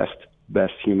the best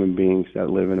human beings that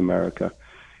live in America.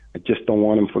 I just don't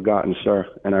want them forgotten, sir.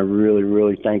 And I really,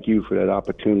 really thank you for that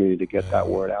opportunity to get that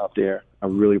word out there. I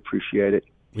really appreciate it.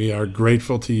 We are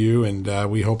grateful to you, and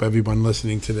we hope everyone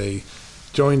listening today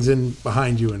joins in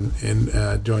behind you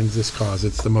and joins this cause.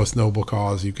 It's the most noble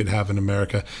cause you could have in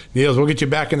America. Niels, we'll get you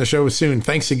back in the show soon.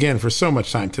 Thanks again for so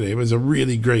much time today. It was a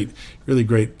really great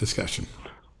discussion.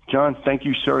 John, thank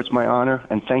you, sir. It's my honor.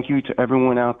 And thank you to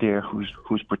everyone out there who's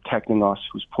protecting us,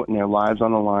 who's putting their lives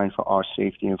on the line for our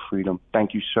safety and freedom.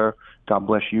 Thank you, sir. God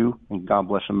bless you, and God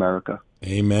bless America.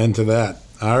 Amen to that.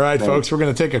 All right, Thanks. folks, we're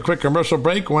going to take a quick commercial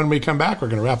break. When we come back, we're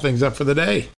going to wrap things up for the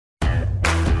day.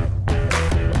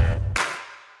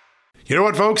 You know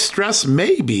what, folks? Stress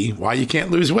may be why you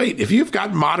can't lose weight. If you've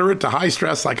got moderate to high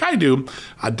stress like I do,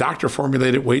 a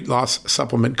doctor-formulated weight loss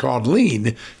supplement called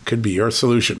Lean could be your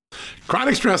solution.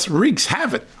 Chronic stress wreaks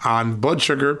havoc on blood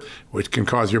sugar, which can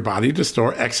cause your body to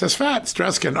store excess fat.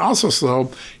 Stress can also slow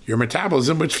your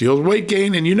metabolism, which fuels weight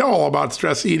gain. And you know all about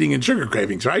stress eating and sugar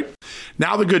cravings, right?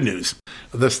 Now the good news.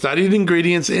 The studied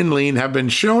ingredients in Lean have been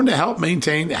shown to help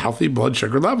maintain healthy blood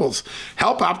sugar levels,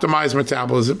 help optimize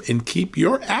metabolism, and keep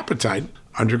your appetite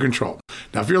under control.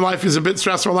 Now, if your life is a bit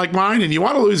stressful like mine and you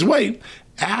want to lose weight,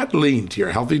 add Lean to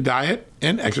your healthy diet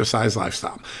and exercise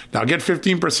lifestyle. Now get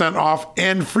 15% off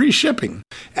and free shipping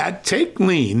at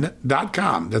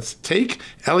takelean.com. That's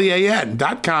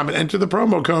takelean.com, and enter the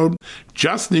promo code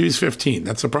JustNews15.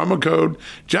 That's the promo code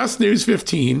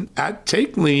JustNews15 at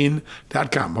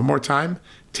takelean.com. One more time,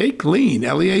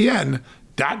 takelean.com.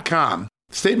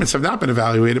 Statements have not been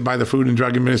evaluated by the Food and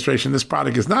Drug Administration. This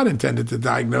product is not intended to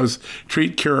diagnose,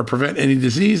 treat, cure, or prevent any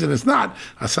disease, and is not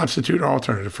a substitute or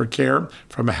alternative for care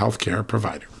from a healthcare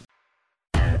provider.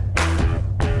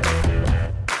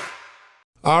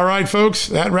 All right, folks,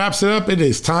 that wraps it up. It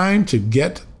is time to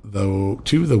get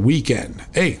to the weekend.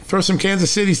 Hey, throw some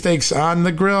Kansas City steaks on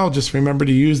the grill. Just remember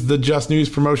to use the Just News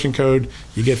promotion code.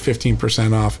 You get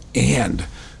 15% off and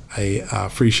a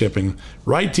free shipping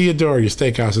right to your door. Your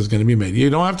steakhouse is going to be made. You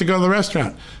don't have to go to the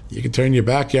restaurant. You can turn your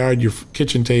backyard, your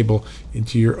kitchen table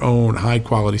into your own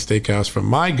high-quality steakhouse from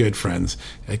my good friends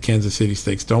at Kansas City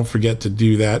Steaks. Don't forget to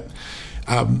do that.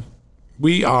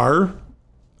 We are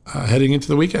heading into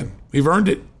the weekend. We've earned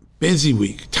it. Busy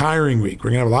week, tiring week. We're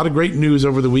going to have a lot of great news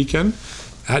over the weekend.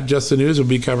 At Just the News, we'll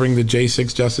be covering the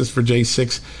J6 Justice for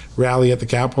J6 rally at the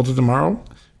Capitol tomorrow.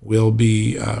 We'll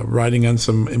be writing on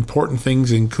some important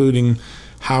things, including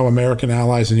how American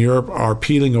allies in Europe are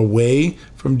peeling away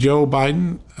from Joe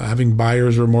Biden, having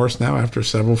buyer's remorse now after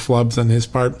several flubs on his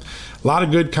part. A lot of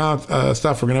good stuff.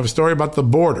 We're going to have a story about the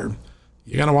border.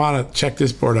 You're going to want to check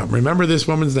this board out. Remember this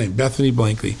woman's name, Bethany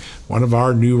Blankley, one of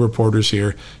our new reporters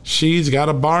here. She's got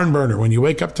a barn burner. When you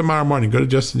wake up tomorrow morning, go to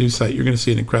Just the News site. You're going to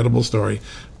see an incredible story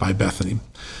by Bethany.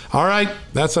 All right,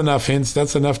 that's enough hints.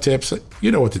 That's enough tips.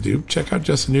 You know what to do. Check out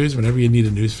Just the News whenever you need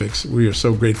a news fix. We are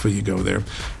so grateful you go there.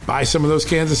 Buy some of those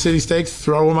Kansas City steaks,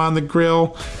 throw them on the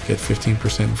grill, get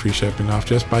 15% free shipping off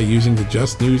just by using the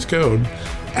Just News code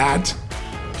at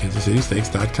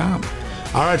kansascitysnakes.com.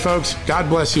 All right, folks, God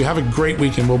bless you. Have a great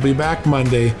weekend. We'll be back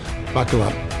Monday. Buckle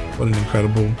up. What an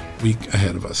incredible week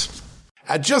ahead of us.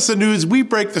 At Just the News, we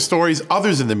break the stories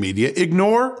others in the media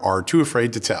ignore or are too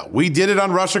afraid to tell. We did it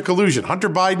on Russia collusion, Hunter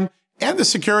Biden, and the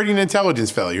security and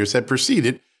intelligence failures that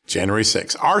preceded January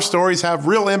 6th. Our stories have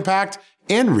real impact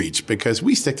and reach because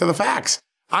we stick to the facts.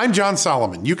 I'm John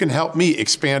Solomon. You can help me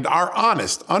expand our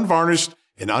honest, unvarnished,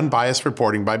 and unbiased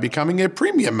reporting by becoming a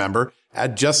premium member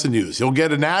at Just the News. You'll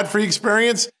get an ad-free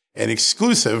experience and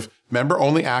exclusive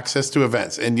member-only access to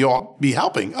events, and you'll be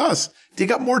helping us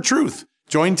dig up more truth.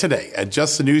 Join today at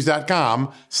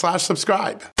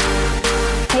justthenews.com/subscribe.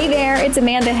 Hey there, it's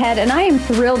Amanda Head, and I am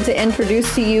thrilled to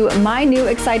introduce to you my new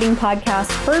exciting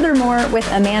podcast, Furthermore with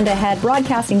Amanda Head,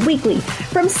 broadcasting weekly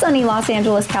from sunny Los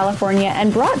Angeles, California,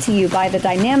 and brought to you by the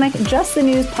dynamic Just the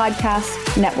News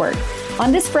Podcast Network.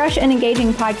 On this fresh and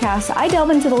engaging podcast, I delve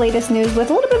into the latest news with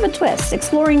a little bit of a twist,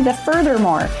 exploring the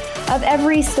furthermore of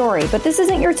every story. But this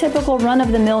isn't your typical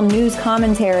run-of-the-mill news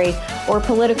commentary or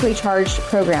politically charged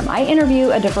program. I interview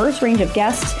a diverse range of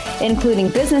guests, including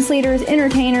business leaders,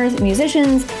 entertainers,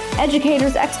 musicians,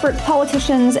 educators, experts,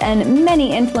 politicians, and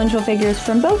many influential figures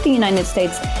from both the United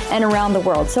States and around the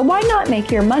world. So why not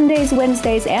make your Mondays,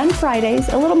 Wednesdays, and Fridays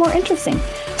a little more interesting?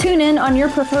 Tune in on your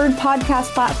preferred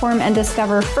podcast platform and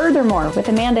discover Furthermore with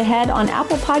Amanda Head on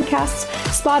Apple Podcasts,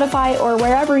 Spotify, or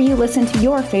wherever you listen to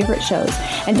your favorite shows.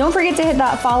 And don't forget to hit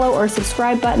that follow or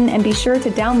subscribe button and be sure to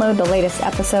download the latest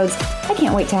episodes. I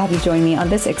can't wait to have you join me on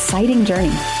this exciting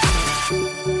journey.